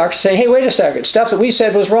Orthodox are saying, hey, wait a second, stuff that we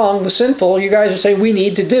said was wrong, was sinful, you guys are saying we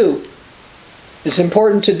need to do. It's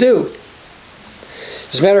important to do.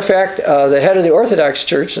 As a matter of fact, the head of the Orthodox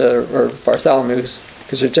Church, or Bartholomew's,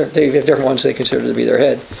 because they have different ones they consider to be their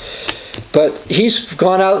head, but he's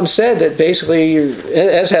gone out and said that basically,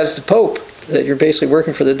 as has the Pope, that you're basically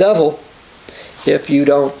working for the devil if you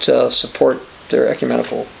don't support their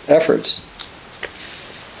ecumenical efforts.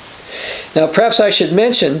 Now, perhaps I should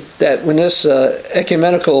mention that when this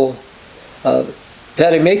ecumenical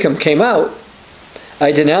Vademecum came out,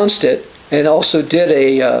 I denounced it and also did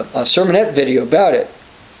a sermonette video about it.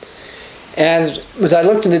 And as I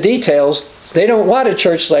looked into details, they don't want a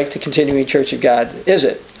church like the Continuing Church of God, is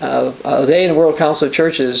it? They and the World Council of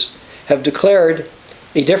Churches have declared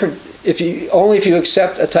a different, only if you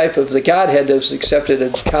accept a type of the Godhead that was accepted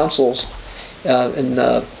in councils in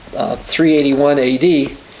 381 AD,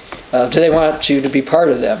 do they want you to be part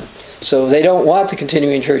of them. So they don't want the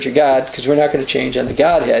Continuing Church of God because we're not going to change on the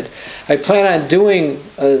Godhead. I plan on doing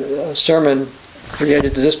a sermon We're going to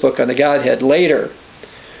get to this book on the Godhead later.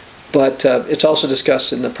 But it's also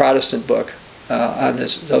discussed in the Protestant book on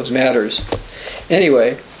those matters.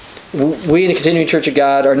 Anyway, we in the Continuing Church of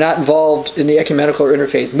God are not involved in the ecumenical or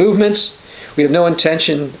interfaith movements. We have no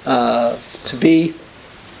intention to be.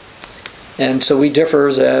 And so we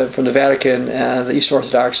differ from the Vatican and the Eastern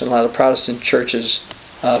Orthodox and a lot of Protestant churches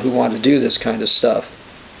who want to do this kind of stuff.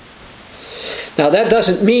 Now that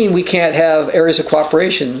doesn't mean we can't have areas of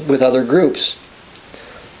cooperation with other groups,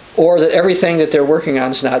 or that everything that they're working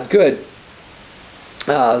on is not good.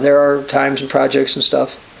 There are times and projects and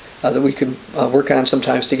stuff that we can work on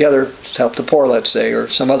sometimes together to help the poor, let's say, or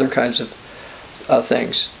some other kinds of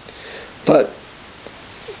things. But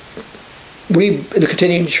we, in the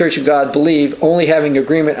Continuing Church of God, believe only having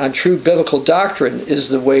agreement on true biblical doctrine is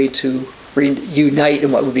the way to reunite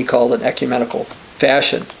in what would be called an ecumenical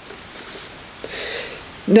fashion.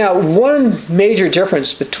 Now, one major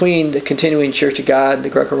difference between the Continuing Church of God and the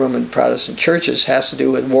Greco-Roman Protestant churches has to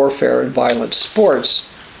do with warfare and violent sports.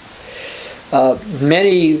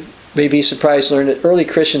 Many may be surprised to learn that early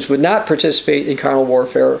Christians would not participate in carnal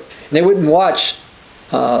warfare, and they wouldn't watch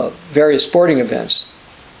various sporting events,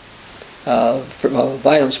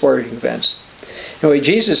 violent sporting events. Anyway,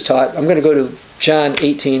 Jesus taught, I'm going to go to John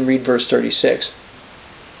 18, read verse 36.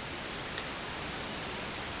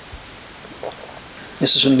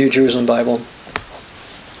 This is from the New Jerusalem Bible.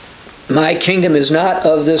 My kingdom is not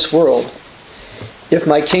of this world. If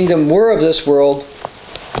my kingdom were of this world,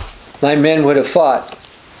 my men would have fought.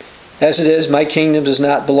 As it is, my kingdom does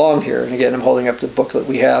not belong here. And again, I'm holding up the booklet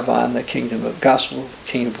we have on the kingdom of gospel,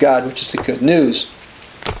 kingdom of God, which is the good news.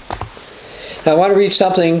 Now I want to read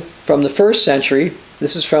something from the 1st century.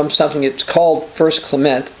 This is from something that's called 1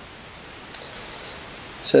 Clement.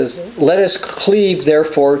 It says, let us cleave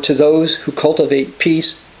therefore to those who cultivate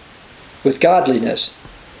peace with godliness,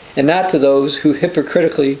 and not to those who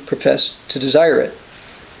hypocritically profess to desire it.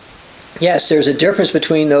 Yes, there's a difference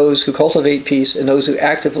between those who cultivate peace and those who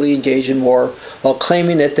actively engage in war while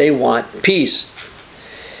claiming that they want peace.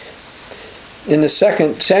 In the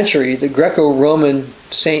 2nd century, the Greco-Roman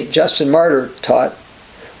Saint Justin Martyr taught,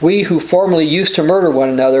 we who formerly used to murder one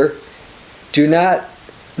another do not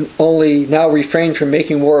only now refrain from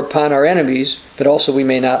making war upon our enemies, but also we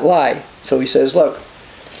may not lie. So he says, look,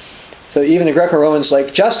 so even the Greco-Romans,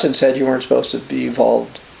 like Justin, said you weren't supposed to be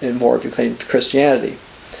involved in war if you claimed Christianity.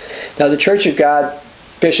 Now the Church of God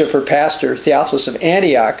bishop or pastor, Theophilus of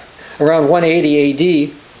Antioch, around 180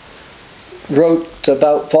 AD, wrote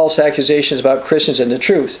about false accusations about Christians and the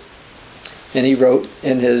truth. And he wrote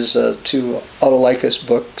in his to Autolycus,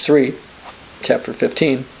 book 3, chapter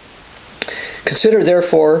 15, consider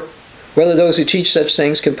therefore whether those who teach such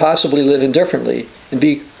things can possibly live indifferently and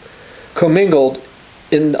be commingled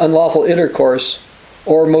in unlawful intercourse,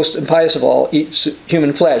 or most impious of all, eat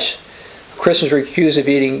human flesh. Christians were accused of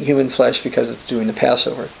eating human flesh because of doing the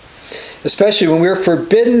Passover. Especially when we were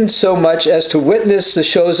forbidden so much as to witness the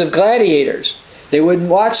shows of gladiators. They wouldn't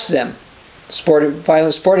watch them,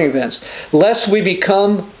 violent sporting events, lest we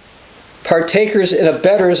become partakers and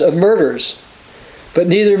abettors of murders. But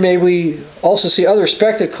neither may we also see other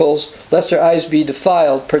spectacles, lest our eyes be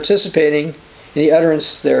defiled, participating in the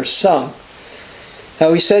utterance there sung.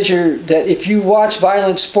 Now he says here that if you watch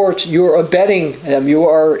violent sports, you're abetting them, you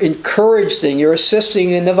are encouraging, you're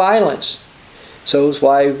assisting in the violence. So is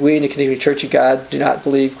why we in the Continuing Church of God do not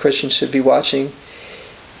believe Christians should be watching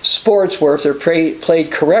sports where, if they're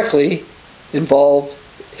played correctly, involve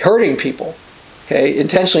hurting people. Okay,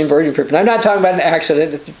 intentionally hurting people. And I'm not talking about an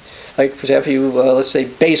accident. Like, for example, let's say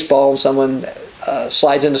baseball and someone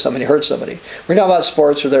slides into somebody, hurts somebody. We're talking about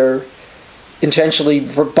sports where they're intentionally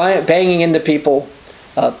banging into people,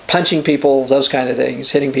 punching people, those kind of things,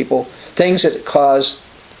 hitting people, things that cause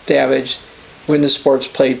damage when the sport's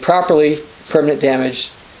played properly, permanent damage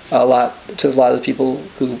to a lot of the people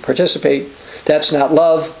who participate. That's not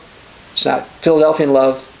love. It's not Philadelphian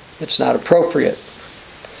love. It's not appropriate.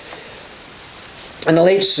 In the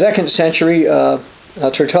late 2nd century,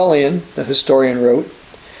 Tertullian, the historian, wrote,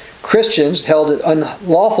 Christians held it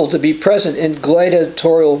unlawful to be present in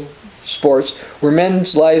gladiatorial sports where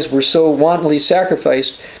men's lives were so wantonly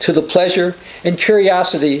sacrificed to the pleasure and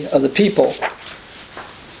curiosity of the people.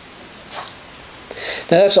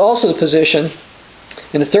 Now that's also the position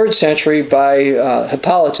in the 3rd century by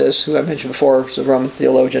Hippolytus, who I mentioned before, was a Roman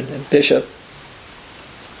theologian and bishop.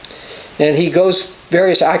 And he goes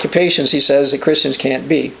various occupations, he says, that Christians can't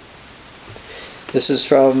be. This is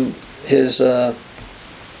from his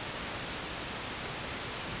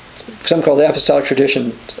something called the Apostolic Tradition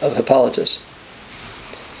of Hippolytus.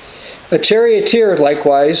 A charioteer,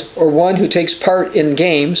 likewise, or one who takes part in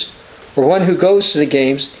games, or one who goes to the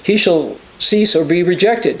games, he shall cease or be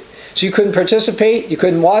rejected. So you couldn't participate, you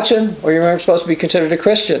couldn't watch him, or you weren't supposed to be considered a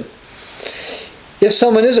Christian. If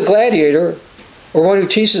someone is a gladiator, or one who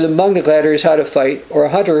teaches among the gladiators how to fight, or a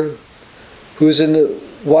hunter who is in the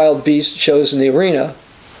wild beast shows in the arena,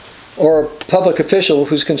 or a public official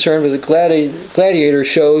who's concerned with the gladiator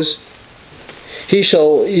shows, he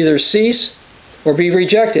shall either cease or be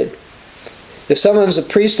rejected. If someone's a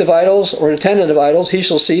priest of idols or an attendant of idols, he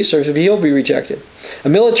shall cease or he'll be rejected. A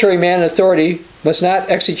military man in authority must not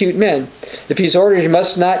execute men. If he's ordered, he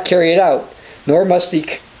must not carry it out, nor must he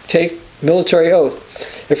take military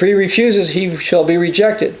oath. If he refuses, he shall be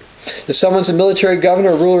rejected. If someone's a military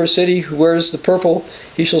governor or ruler of a city who wears the purple,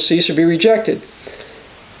 he shall cease or be rejected.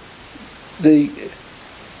 The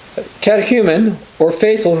catechumen or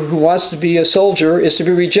faithful who wants to be a soldier is to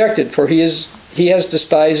be rejected, for he has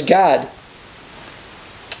despised God.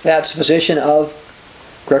 That's the position of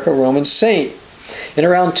Greco-Roman saint. In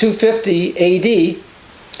around 250 A.D.,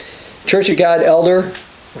 Church of God elder,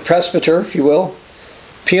 presbyter, if you will,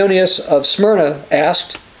 Pionius of Smyrna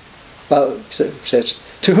asked, says,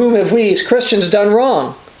 "To whom have we as Christians done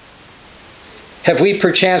wrong? Have we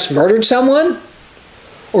perchance murdered someone?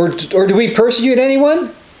 Or do we persecute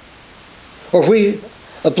anyone? Or have we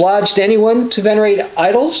obliged anyone to venerate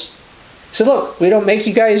idols?" He said, "Look, we don't make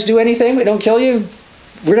you guys do anything. We don't kill you.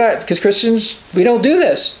 We're not, because Christians, we don't do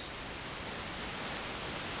this."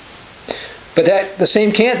 But that the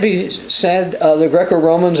same can't be said of the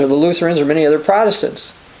Greco-Romans or the Lutherans or many other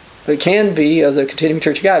Protestants. But it can be of the continuing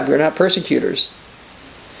Church of God. We're not persecutors.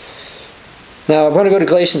 Now, I'm going to go to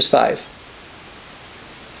Galatians 5.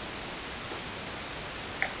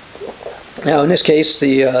 Now, in this case,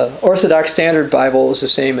 the Orthodox Standard Bible is the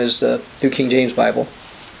same as the New King James Bible.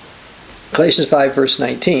 Galatians 5, verse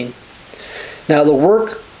 19. "Now the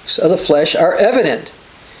works of the flesh are evident: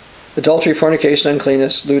 adultery, fornication,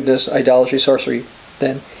 uncleanness, lewdness, idolatry, sorcery.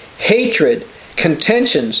 Then hatred,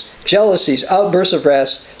 contentions, jealousies, outbursts of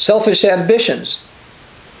wrath, selfish ambitions,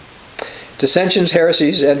 dissensions,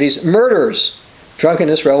 heresies, envies, murders,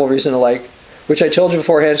 drunkenness, revelries, and the like, which I told you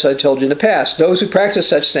beforehand, so I told you in the past. Those who practice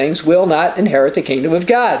such things will not inherit the kingdom of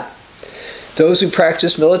God." Those who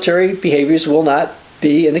practice military behaviors will not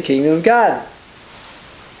be in the kingdom of God.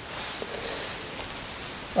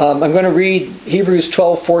 I'm going to read Hebrews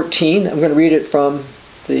 12:14. I'm going to read it from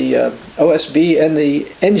the OSB and the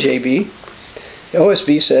NJB. The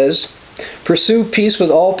OSB says, "Pursue peace with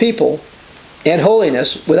all people and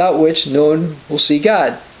holiness, without which no one will see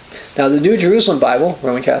God." Now the New Jerusalem Bible,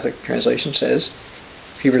 Roman Catholic translation, says,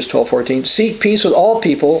 Hebrews 12:14, "Seek peace with all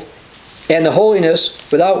people and the holiness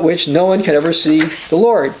without which no one can ever see the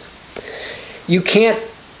Lord." You can't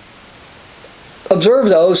observe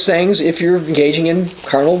those things if you're engaging in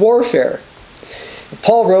carnal warfare.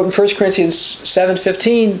 Paul wrote in 1 Corinthians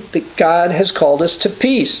 7:15 that God has called us to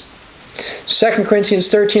peace. 2 Corinthians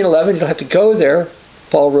 13:11, you don't have to go there.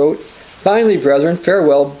 Paul wrote, "Finally, brethren,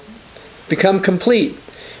 farewell, become complete.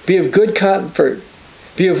 Be of good comfort.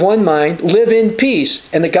 Be of one mind. Live in peace,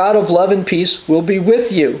 and the God of love and peace will be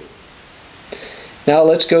with you." Now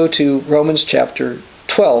let's go to Romans chapter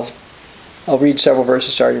 12. I'll read several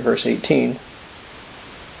verses starting in verse 18.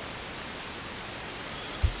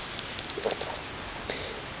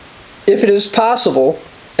 "If it is possible,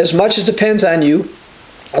 as much as depends on you,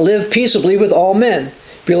 live peaceably with all men.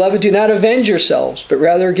 Beloved, do not avenge yourselves, but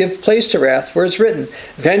rather give place to wrath, for it's written,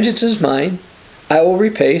 'Vengeance is mine, I will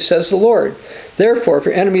repay, says the Lord.' Therefore, if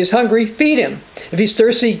your enemy is hungry, feed him. If he's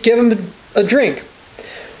thirsty, give him a drink.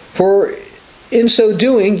 For in so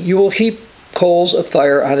doing, you will heap coals of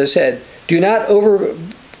fire on his head. Do not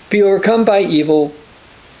be overcome by evil,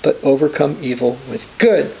 but overcome evil with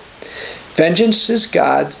good." Vengeance is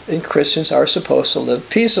God's, and Christians are supposed to live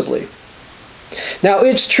peaceably. Now,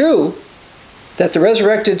 it's true that the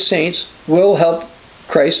resurrected saints will help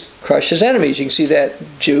Christ crush his enemies. You can see that in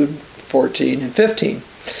Jude 14 and 15.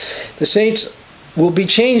 The saints will be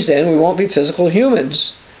changed then. We won't be physical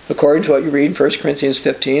humans, according to what you read in 1 Corinthians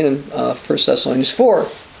 15 and 1 Thessalonians 4.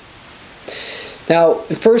 Now,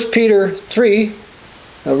 in 1 Peter 3,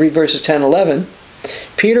 I'll read verses 10 and 11,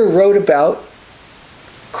 Peter wrote about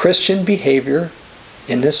Christian behavior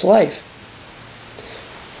in this life.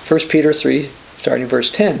 1 Peter 3, starting verse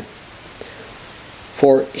 10.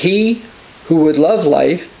 "For he who would love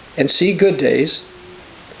life and see good days,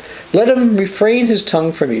 let him refrain his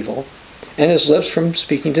tongue from evil and his lips from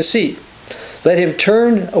speaking deceit. Let him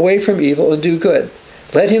turn away from evil and do good.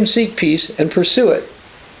 Let him seek peace and pursue it."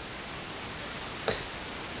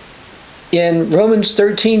 In Romans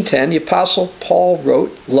 13:10, the Apostle Paul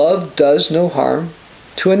wrote, "Love does no harm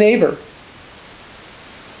to a neighbor."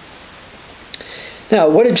 Now,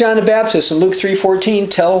 what did John the Baptist in Luke 3:14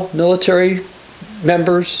 tell military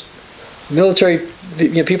members, people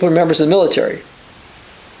who are members of the military?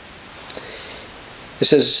 It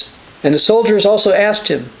says, and the soldiers also asked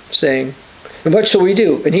him, saying, and what shall we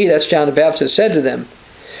do? And he, that's John the Baptist, said to them,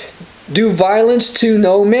 do violence to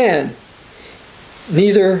no man,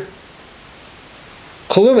 neither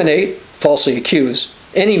calumniate, falsely accuse,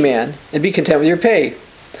 any man, and be content with your pay.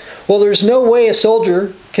 Well, there's no way a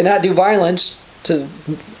soldier cannot do violence to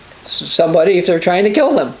somebody if they're trying to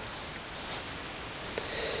kill them.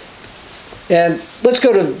 And let's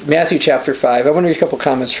go to Matthew chapter 5. I want to read a couple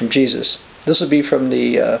comments from Jesus. This will be from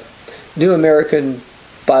the New American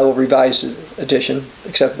Bible Revised Edition,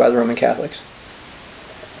 accepted by the Roman Catholics.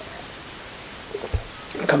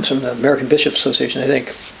 It comes from the American Bishops Association, I think.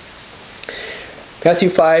 Matthew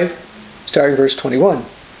 5, starting verse 21.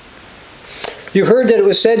 You heard that it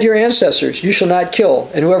was said to your ancestors, you shall not kill,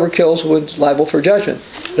 and whoever kills will be liable for judgment.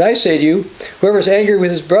 But I say to you, whoever is angry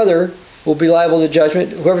with his brother will be liable to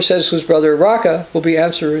judgment. Whoever says to his brother, Raka, will be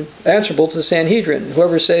answerable to the Sanhedrin.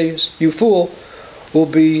 Whoever says, you fool, will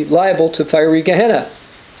be liable to fiery Gehenna.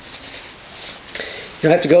 You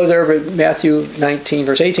don't have to go there, but Matthew 19,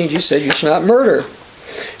 verse 18, Jesus said, you shall not murder.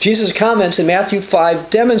 Jesus' comments in Matthew 5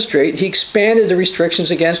 demonstrate he expanded the restrictions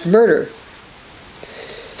against murder.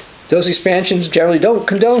 Those expansions generally don't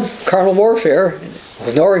condone carnal warfare,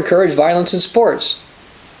 nor encourage violence in sports.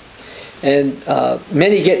 And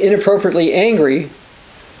many get inappropriately angry,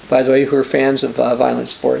 by the way, who are fans of violent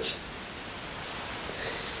sports.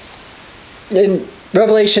 In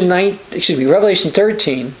Revelation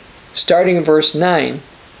 13, starting in verse 9,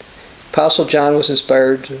 Apostle John was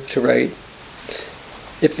inspired to write,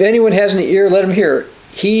 if anyone has an ear, let him hear.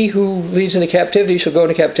 He who leads into captivity shall go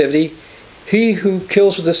into captivity. He who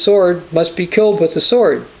kills with the sword must be killed with the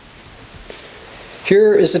sword.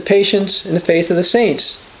 Here is the patience and the faith of the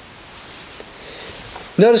saints.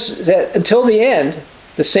 Notice that until the end,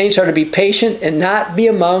 the saints are to be patient and not be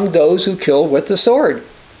among those who kill with the sword.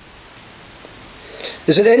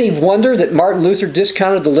 Is it any wonder that Martin Luther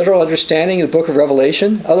discounted the literal understanding of the book of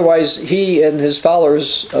Revelation? Otherwise, he and his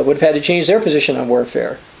followers would have had to change their position on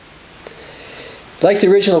warfare. Like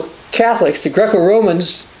the original Catholics, the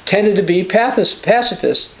Greco-Romans tended to be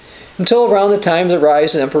pacifists until around the time of the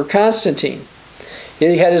rise of Emperor Constantine.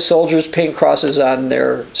 He had his soldiers paint crosses on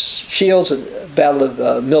their shields at the Battle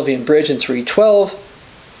of Milvian Bridge in 312.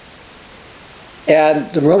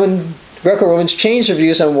 And the Greco-Romans changed their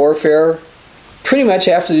views on warfare pretty much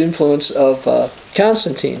after the influence of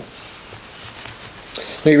Constantine.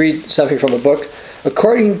 Let me read something from a book.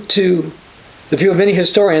 According to the view of many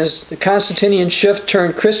historians, the Constantinian shift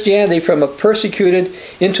turned Christianity from a persecuted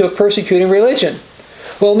into a persecuting religion.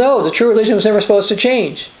 Well, no, the true religion was never supposed to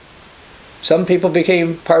change. Some people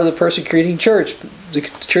became part of the persecuting church. The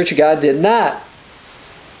Church of God did not.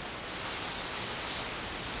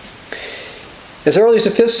 As early as the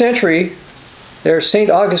 5th century, St.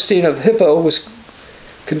 Augustine of Hippo was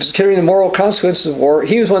considering the moral consequences of war.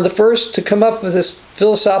 He was one of the first to come up with this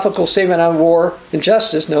philosophical statement on war and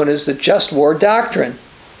justice known as the just war doctrine.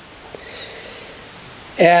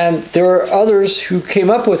 And there were others who came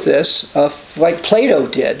up with this, like Plato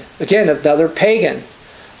did. Again, another pagan.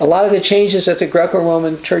 A lot of the changes that the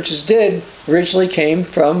Greco-Roman churches did originally came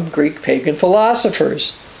from Greek pagan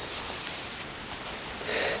philosophers.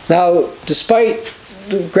 Now, despite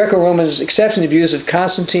the Greco-Romans accepting the views of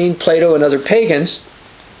Constantine, Plato, and other pagans,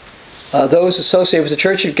 those associated with the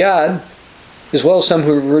Church of God, as well as some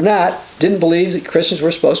who were not, didn't believe that Christians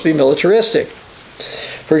were supposed to be militaristic.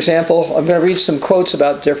 For example, I'm going to read some quotes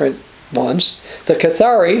about different ones. The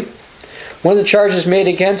Cathars, one of the charges made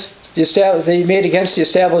against the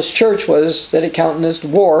established church was that it countenanced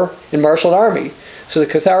war and marshaled army. So the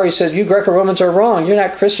Cathars said, you Greco-Romans are wrong. You're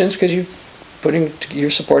not Christians because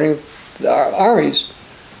you're supporting the armies.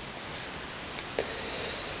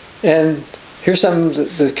 And here's some,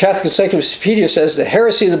 the Catholic Encyclopedia says the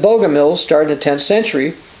heresy of the Bogomils started in the 10th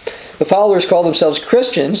century. The followers called themselves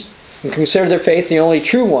Christians and considered their faith the only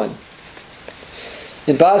true one.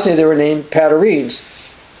 In Bosnia they were named Paterines.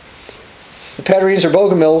 The Paterines or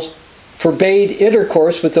Bogomils forbade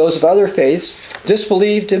intercourse with those of other faiths,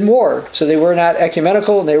 disbelieved in war. So they were not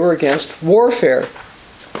ecumenical and they were against warfare.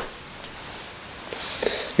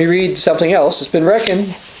 Let me read something else. It's been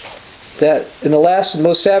reckoned that in the last and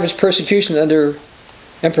most savage persecution under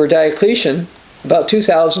Emperor Diocletian, about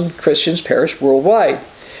 2,000 Christians perished worldwide.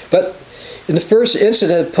 But in the first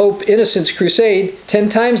incident of Pope Innocent's crusade, 10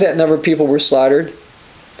 times that number of people were slaughtered.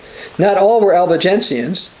 Not all were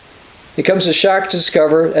Albigensians. It comes as a shock to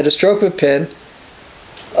discover, at a stroke of a pen,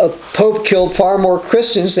 a pope killed far more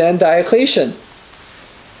Christians than Diocletian.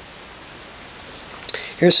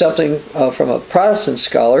 Here's something from a Protestant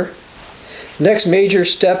scholar. The next major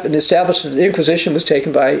step in the establishment of the Inquisition was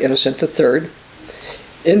taken by Innocent III.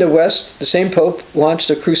 In the West, the same Pope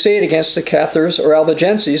launched a crusade against the Cathars or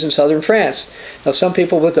Albigenses in southern France. Now, some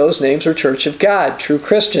people with those names were Church of God, true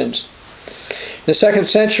Christians. In the 2nd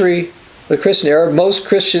century of the Christian era, most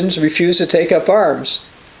Christians refused to take up arms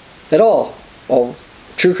at all. Well,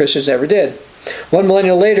 true Christians never did. One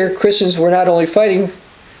millennium later, Christians were not only fighting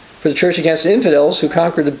for the church against infidels who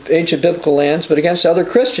conquered the ancient biblical lands, but against other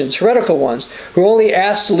Christians, heretical ones, who only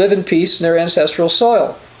asked to live in peace in their ancestral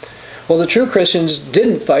soil. Well, the true Christians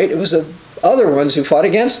didn't fight. It was the other ones who fought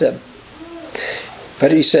against them.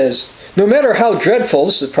 But he says, no matter how dreadful,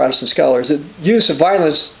 this is the Protestant scholars, the use of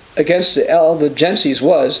violence against the Albigenses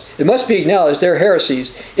was, it must be acknowledged their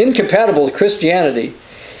heresies, incompatible with Christianity,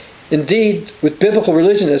 indeed with biblical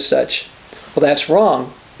religion as such. Well, that's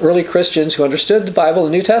wrong. Early Christians who understood the Bible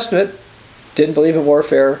and the New Testament didn't believe in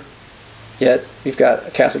warfare, yet we've got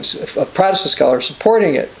a Protestant scholar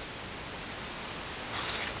supporting it.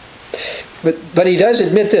 But he does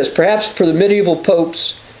admit this. Perhaps for the medieval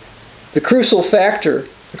popes, the crucial factor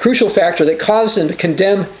that caused them to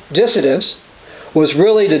condemn dissidents was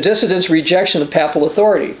really the dissidents' rejection of papal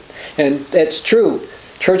authority. And that's true.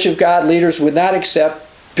 Church of God leaders would not accept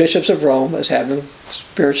bishops of Rome as having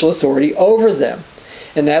spiritual authority over them.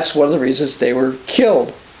 And that's one of the reasons they were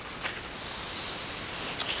killed.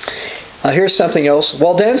 Here's something else.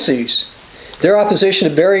 Waldenses. Their opposition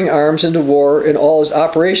to bearing arms into war in all its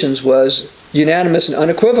operations was unanimous and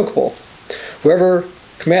unequivocal. Whoever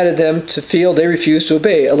commanded them to field, they refused to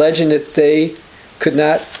obey, alleging that they could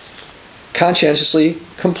not conscientiously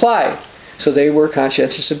comply. So they were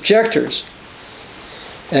conscientious objectors.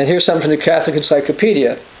 And here's something from the Catholic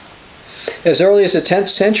Encyclopedia. As early as the 10th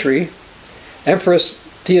century, Empress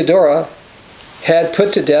Theodora had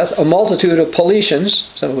put to death a multitude of Paulicians,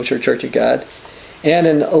 some of which are Church of God, and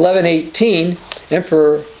in 1118,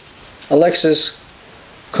 Emperor Alexius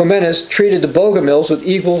Comnenus treated the Bogomils with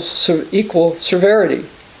equal severity.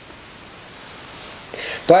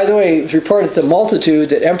 By the way, it was reported that the multitude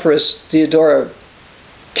that Empress Theodora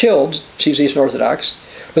killed, she was Eastern Orthodox,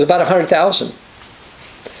 was about 100,000.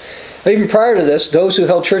 Even prior to this, those who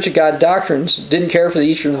held Church of God doctrines didn't care for the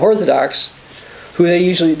Eastern Orthodox, who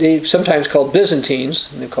they sometimes called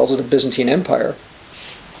Byzantines, and they called it the Byzantine Empire.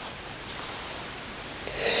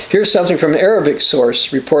 Here's something from an Arabic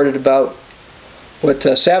source reported about what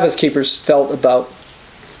Sabbath keepers felt about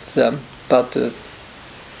them, about the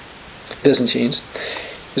Byzantines.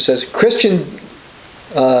 It says, Christian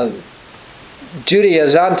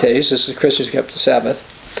Judaizantes, this is Christians who kept the Sabbath,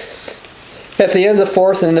 at the end of the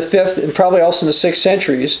 4th and the 5th, and probably also in the 6th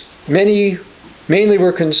centuries, mainly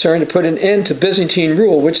were concerned to put an end to Byzantine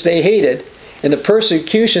rule, which they hated, and the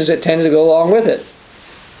persecutions that tended to go along with it.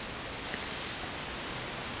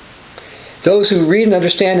 Those who read and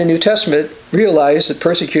understand the New Testament realize that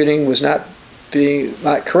persecuting was not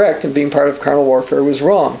correct, and being part of carnal warfare was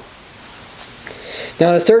wrong.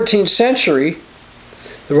 Now in the 13th century,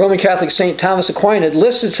 the Roman Catholic St. Thomas Aquinas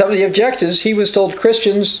listed some of the objectives he was told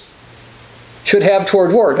Christians should have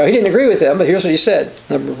toward war. Now he didn't agree with them, but here's what he said.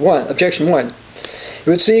 Objection 1. It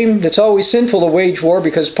would seem it's always sinful to wage war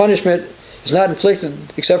because punishment is not inflicted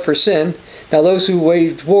except for sin. Now those who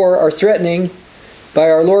wage war are threatened by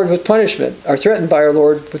our Lord with punishment.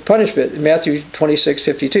 In Matthew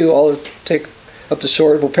 26:52, all who take up the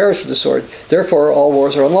sword will perish with the sword. Therefore, all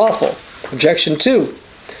wars are unlawful. Objection 2.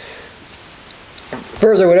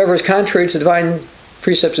 Further, whatever is contrary to divine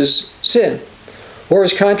precepts is sin. War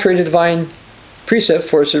is contrary to divine precept,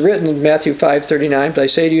 for it's written in Matthew 5:39, but I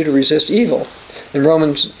say to you to resist evil. In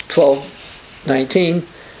Romans 12:19,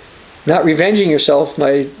 not revenging yourself,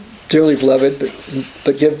 my dearly beloved,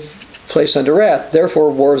 but give place unto wrath. Therefore,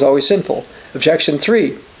 war is always sinful. Objection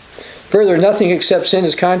 3. Further, nothing except sin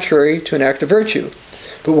is contrary to an act of virtue.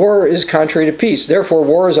 But war is contrary to peace. Therefore,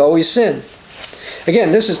 war is always sin.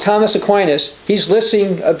 Again, this is Thomas Aquinas. He's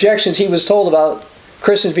listing objections he was told about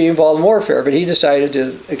Christians being involved in warfare, but he decided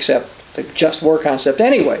to accept the just war concept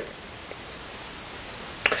anyway.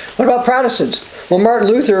 What about Protestants? Well, Martin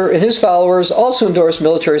Luther and his followers also endorsed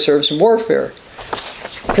military service and warfare.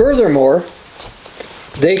 Furthermore,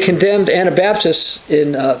 they condemned Anabaptists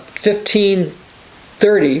in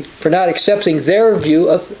 1530 for not accepting their view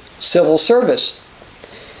of civil service.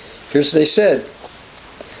 Here's what they said.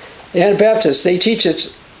 The Anabaptists, they teach it's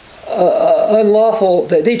unlawful.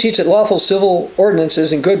 They teach that lawful civil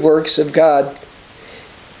ordinances and good works of God.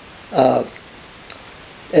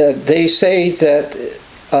 They say that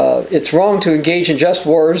it's wrong to engage in just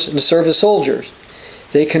wars and to serve as soldiers.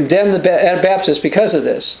 They condemn the Anabaptists because of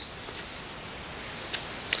this.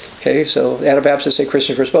 Okay, so the Anabaptists say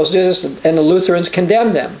Christians were supposed to do this, and the Lutherans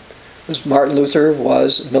condemn them. Because Martin Luther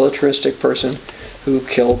was a militaristic person who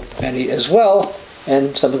killed many as well,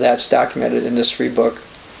 and some of that's documented in this free book,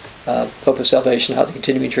 Hope of Salvation, How the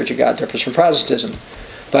Continuing Church of God Differs from Protestantism.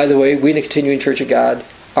 By the way, we in the Continuing Church of God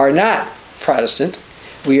are not Protestant.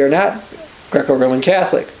 We are not Greco-Roman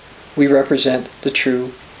Catholic. We represent the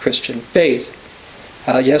true Christian faith.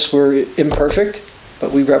 Yes, we're imperfect,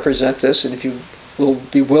 but we represent this, and if you will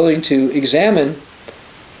be willing to examine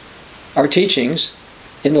our teachings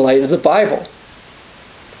in the light of the Bible,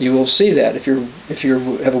 you will see that if you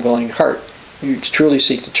have a willing heart. You truly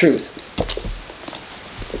seek the truth.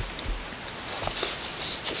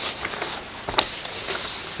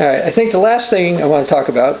 All right, I think the last thing I want to talk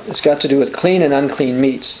about has got to do with clean and unclean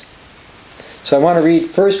meats. So I want to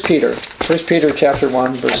read 1 Peter chapter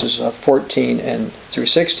 1, verses 14 and through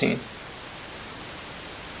 16.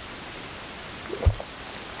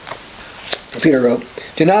 Peter wrote,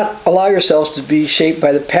 "Do not allow yourselves to be shaped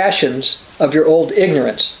by the passions of your old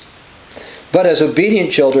ignorance, but as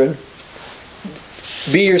obedient children,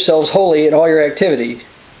 be yourselves holy in all your activity,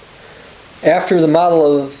 after the model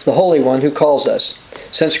of the Holy One who calls us.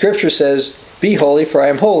 Since Scripture says, 'Be holy, for I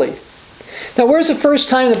am holy.'" Now, where's the first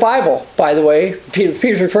time in the Bible, by the way,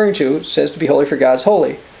 Peter's referring to, says to be holy for God's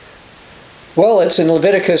holy? Well, it's in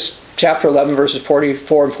Leviticus chapter 11, verses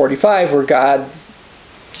 44 and 45, where God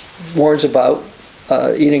warns about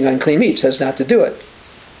eating unclean meat, says not to do it.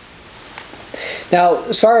 Now,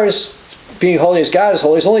 as far as being holy as God is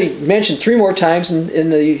holy, it's only mentioned 3 more times in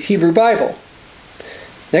the Hebrew Bible.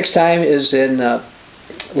 Next time is in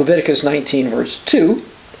Leviticus 19, verse 2,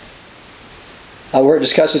 where it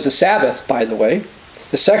discusses the Sabbath, by the way.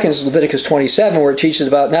 The second is Leviticus 27, where it teaches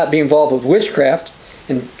about not being involved with witchcraft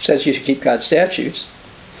and says you should keep God's statutes.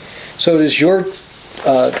 So does your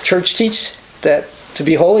church teach that to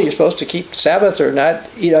be holy you're supposed to keep Sabbath or not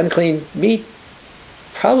eat unclean meat?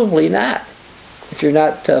 Probably not, if you're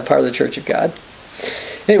not part of the Church of God.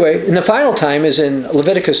 Anyway, and the final time is in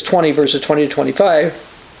Leviticus 20, verses 20 to 25,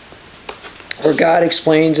 where God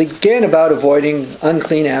explains again about avoiding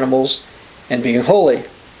unclean animals and being holy.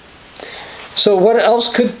 So what else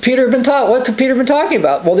could Peter have been taught? What could Peter have been talking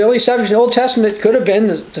about? Well, the only subject in the Old Testament could have been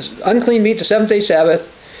the unclean meat, the seventh-day Sabbath,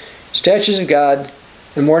 statutes of God,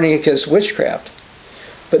 and warning against witchcraft.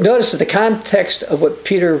 But notice that the context of what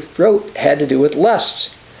Peter wrote had to do with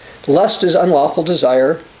lusts. Lust is unlawful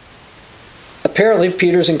desire. Apparently,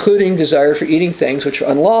 Peter's including desire for eating things which are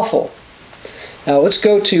unlawful. Now, let's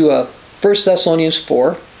go to 1 Thessalonians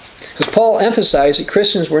 4. Because Paul emphasized that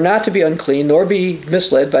Christians were not to be unclean, nor be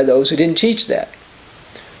misled by those who didn't teach that.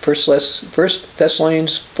 1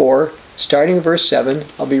 Thessalonians 4, starting in verse 7,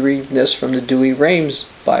 I'll be reading this from the Dewey Rames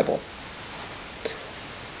Bible.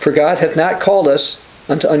 "For God hath not called us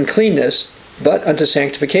unto uncleanness, but unto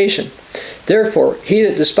sanctification. Therefore, he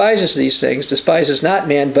that despises these things despises not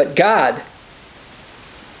man, but God.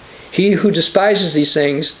 He who despises these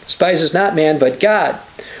things despises not man, but God,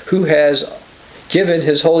 who has given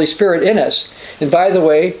his Holy Spirit in us." And by the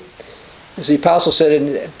way, as the apostle said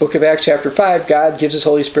in the book of Acts chapter 5, God gives his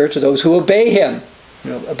Holy Spirit to those who obey him.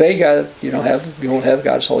 Obey God, you won't have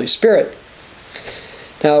God's Holy Spirit.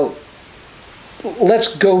 Now, let's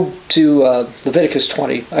go to Leviticus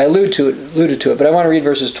 20. I alluded to it, but I want to read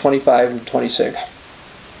verses 25 and 26.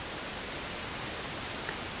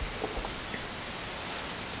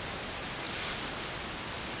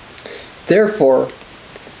 "Therefore,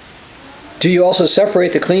 do you also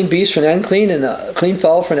separate the clean beast from the unclean, and the clean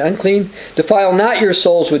fowl from the unclean? Defile not your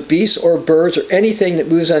souls with beasts or birds or anything that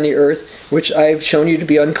moves on the earth, which I have shown you to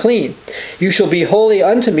be unclean. You shall be holy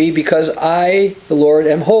unto me, because I, the Lord,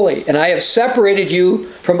 am holy. And I have separated you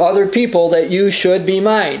from other people, that you should be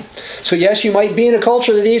mine." So yes, you might be in a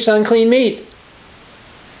culture that eats unclean meat.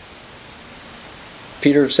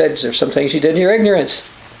 Peter said there's some things you did in your ignorance.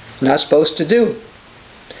 You're not supposed to do.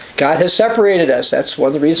 God has separated us. That's one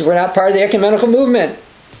of the reasons we're not part of the ecumenical movement.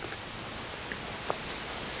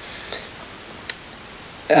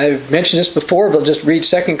 I've mentioned this before, but I'll just read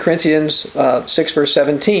 2 Corinthians 6, verse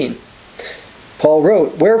 17. Paul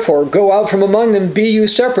wrote, "Wherefore, go out from among them, be you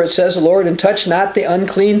separate, says the Lord, and touch not the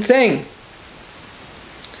unclean thing."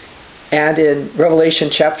 And in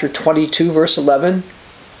Revelation chapter 22, verse 11,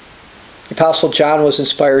 the Apostle John was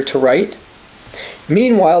inspired to write,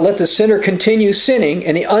 "Meanwhile, let the sinner continue sinning,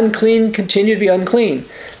 and the unclean continue to be unclean.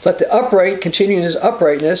 Let the upright continue in his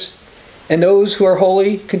uprightness, and those who are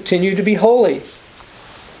holy continue to be holy."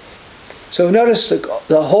 So notice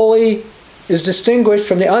the holy is distinguished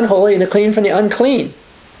from the unholy, and the clean from the unclean.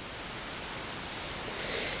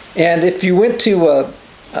 And if you went to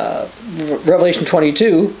Revelation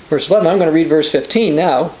 22, verse 11. I'm going to read verse 15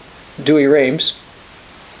 now. Dewey Rames.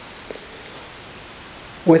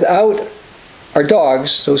 Without are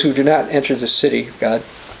dogs, those who do not enter the city of God,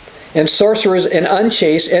 and sorcerers, and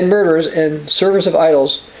unchaste, and murderers, and servers of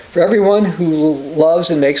idols, for everyone who loves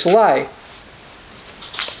and makes a lie.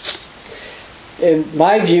 In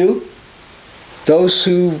my view, those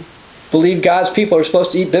who believe God's people are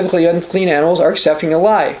supposed to eat biblically unclean animals are accepting a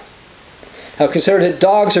lie. Now consider that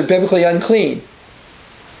dogs are biblically unclean,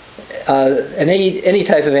 and they eat any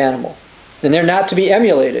type of animal, and they're not to be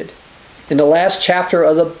emulated. In the last chapter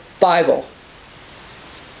of the Bible,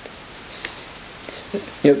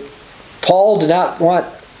 Paul did not want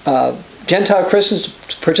Gentile Christians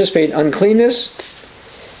to participate in uncleanness,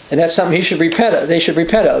 and that's something he should repent of. They should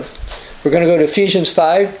repent of. We're going to go to Ephesians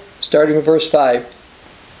 5, starting with verse 5.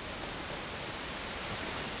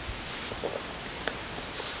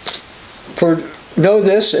 For know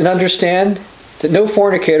this and understand that no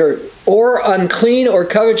fornicator or unclean or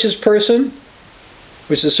covetous person,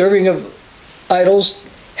 which is serving of idols,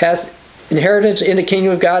 hath inheritance in the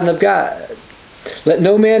kingdom of God and of God. Let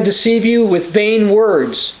no man deceive you with vain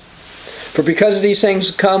words. For because of these things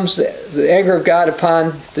comes the anger of God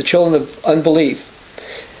upon the children of unbelief.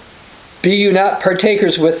 Be you not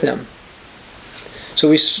partakers with them. So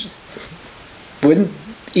wouldn't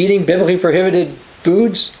eating biblically prohibited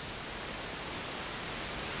foods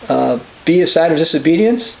be a sign of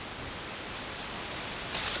disobedience?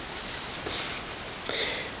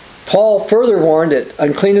 Paul further warned that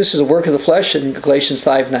uncleanness is a work of the flesh in Galatians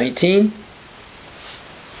 5:19.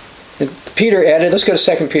 And Peter added, let's go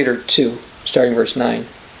to 2 Peter 2, starting verse 9.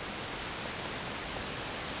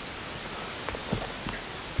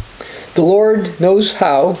 The Lord knows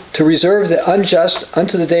how to reserve the unjust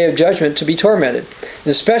unto the day of judgment to be tormented, and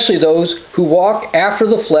especially those who walk after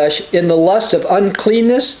the flesh in the lust of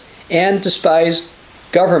uncleanness and despise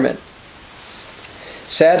government.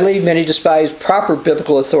 Sadly, many despise proper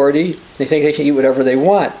biblical authority. They think they can eat whatever they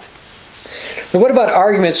want. But what about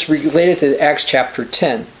arguments related to Acts chapter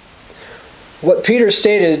 10? What Peter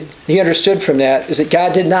stated, he understood from that, is that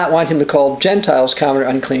God did not want him to call Gentiles common or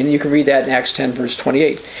unclean. You can read that in Acts 10, verse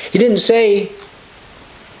 28. He didn't say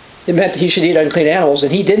it meant that he should eat unclean animals,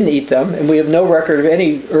 and he didn't eat them, and we have no record of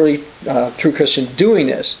any early true Christian doing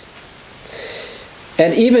this.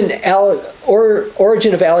 And even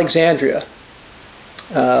Origen of Alexandria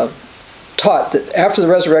taught that after the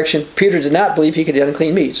resurrection, Peter did not believe he could eat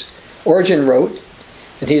unclean meats. Origen wrote,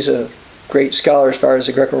 and he's a great scholar as far as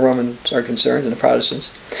the Greco-Romans are concerned and the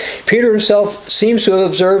Protestants, Peter himself seems to have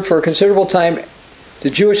observed for a considerable time the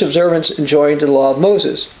Jewish observance enjoined to the law of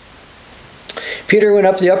Moses. Peter went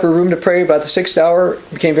up to the upper room to pray about the 6th hour,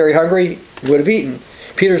 became very hungry, and would have eaten.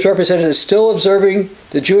 Peter is represented as still observing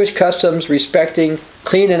the Jewish customs respecting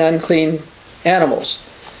clean and unclean animals.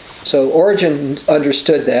 So Origen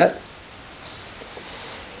understood that.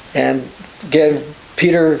 And again,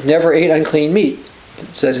 Peter never ate unclean meat. It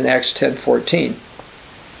says in Acts 10:14.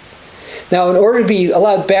 Now, in order to be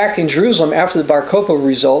allowed back in Jerusalem after the Bar Kokhba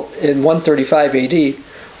revolt in 135 AD,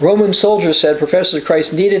 Roman soldiers said professors of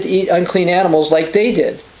Christ needed to eat unclean animals like they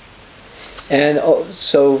did. And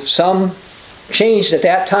so some changed at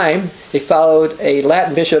that time. They followed a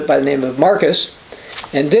Latin bishop by the name of Marcus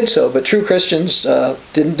and did so, but true Christians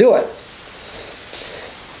didn't do it.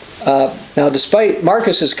 Now, despite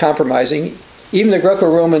Marcus's compromising, even the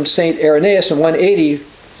Greco-Roman Saint Irenaeus in 180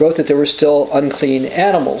 wrote that there were still unclean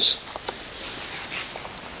animals.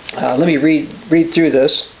 Let me read through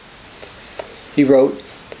this. He wrote,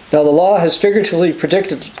 "Now the law has figuratively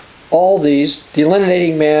predicted all these,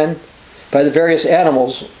 delineating man by the various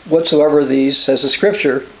animals, whatsoever these, says the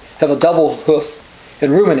Scripture, have a double hoof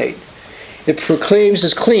and ruminate. It proclaims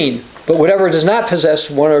as clean, but whatever does not possess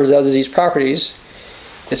one or the other of these properties,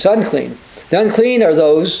 it's unclean. The unclean are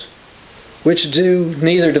those which do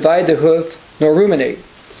neither divide the hoof nor ruminate.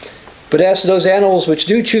 But as to those animals which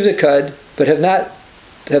do chew the cud, but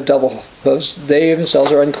have double hoofs, they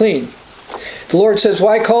themselves are unclean. The Lord says,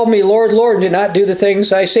 Why call me Lord, Lord, and do not do the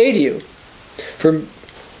things I say to you? For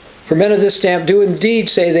men of this stamp do indeed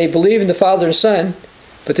say they believe in the Father and Son,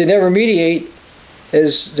 but they never meditate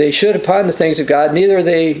as they should upon the things of God, neither are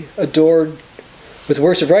they adored with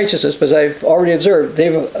works of righteousness, but as I've already observed,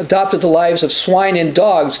 they've adopted the lives of swine and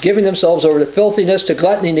dogs, giving themselves over to filthiness, to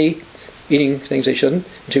gluttony, eating things they shouldn't,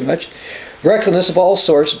 too much, recklessness of all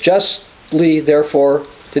sorts. Justly, therefore,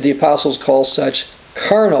 did the apostles call such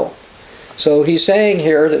carnal." So he's saying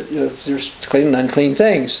here that there's clean and unclean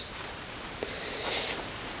things.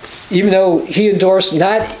 Even though he endorsed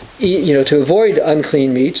not to avoid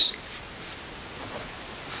unclean meats,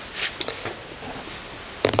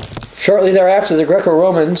 Shortly thereafter, the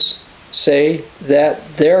Greco-Romans say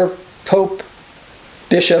that their Pope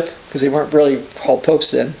Bishop, because they weren't really called popes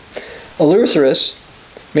then, Eleutherus,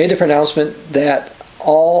 made the pronouncement that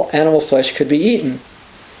all animal flesh could be eaten.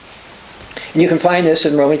 And you can find this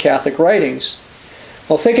in Roman Catholic writings.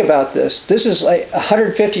 Well, think about this. This is like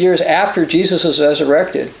 150 years after Jesus was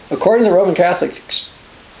resurrected, according to the Roman Catholics,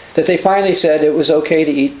 that they finally said it was okay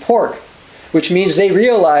to eat pork, which means they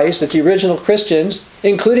realized that the original Christians,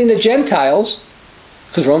 including the Gentiles,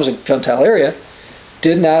 because Rome was a Gentile area,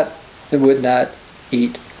 did not and would not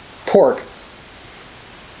eat pork.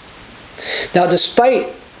 Now,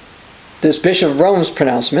 despite this Bishop of Rome's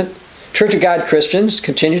pronouncement, Church of God Christians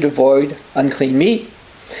continued to avoid unclean meat.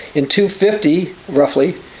 In 250,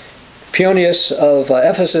 roughly, Pionius of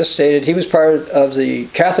Ephesus stated he was part of the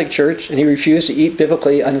Catholic Church and he refused to eat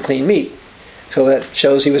biblically unclean meat. So that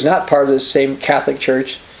shows he was not part of the same Catholic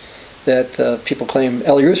Church that people claim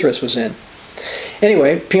Eleutherus was in.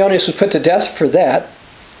 Anyway, Pionius was put to death for that.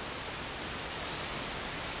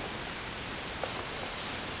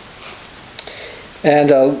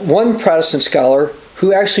 And one Protestant scholar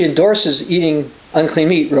who actually endorses eating unclean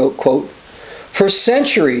meat wrote, quote, "For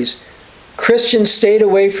centuries, Christians stayed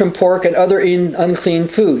away from pork and other unclean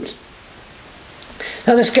foods."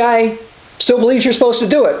 Now this guy still believes you're supposed to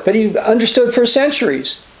do it, but he understood for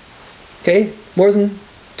centuries. Okay, more than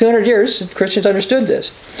 200 years, Christians understood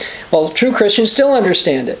this. Well, true Christians still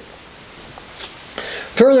understand it.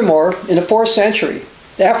 Furthermore, in the 4th century,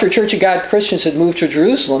 after Church of God Christians had moved to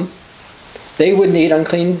Jerusalem, they wouldn't eat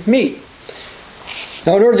unclean meat.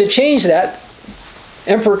 Now, in order to change that,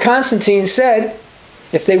 Emperor Constantine said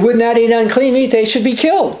if they would not eat unclean meat, they should be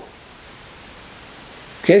killed.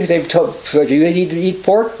 Okay, if they told you need to eat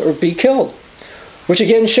pork or be killed. Which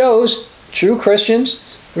again shows true Christians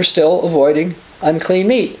were still avoiding unclean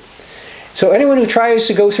meat. So anyone who tries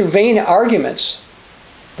to go through vain arguments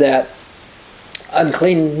that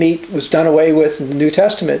unclean meat was done away with in the New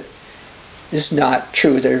Testament is not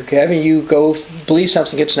true. They're having you go believe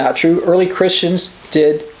something that's not true. Early Christians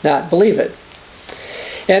did not believe it.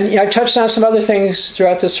 And I've touched on some other things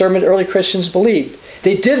throughout this sermon early Christians believed.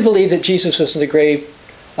 They did believe that Jesus was in the grave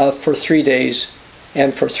for 3 days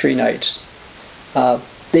and for 3 nights.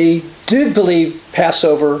 They did believe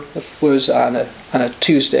Passover was on a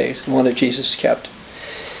Tuesday, the one that Jesus kept.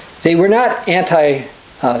 They were not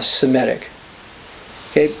anti-Semitic.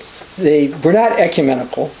 Okay? They were not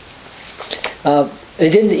ecumenical. They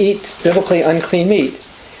didn't eat biblically unclean meat.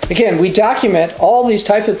 Again, we document all these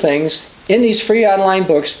types of things in these free online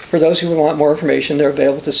books. For those who want more information, they're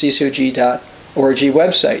available at the ccog.org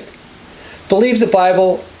website. Believe the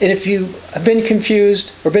Bible, and if you have been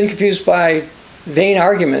confused or been confused by vain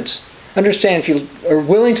arguments, understand if you are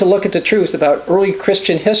willing to look at the truth about early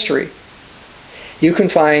Christian history, you can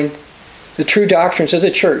find the true doctrines of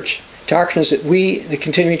the church, doctrines that we, the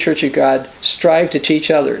Continuing Church of God, strive to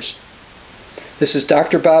teach others. This is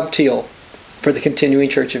Dr. Bob Thiel for the Continuing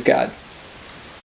Church of God.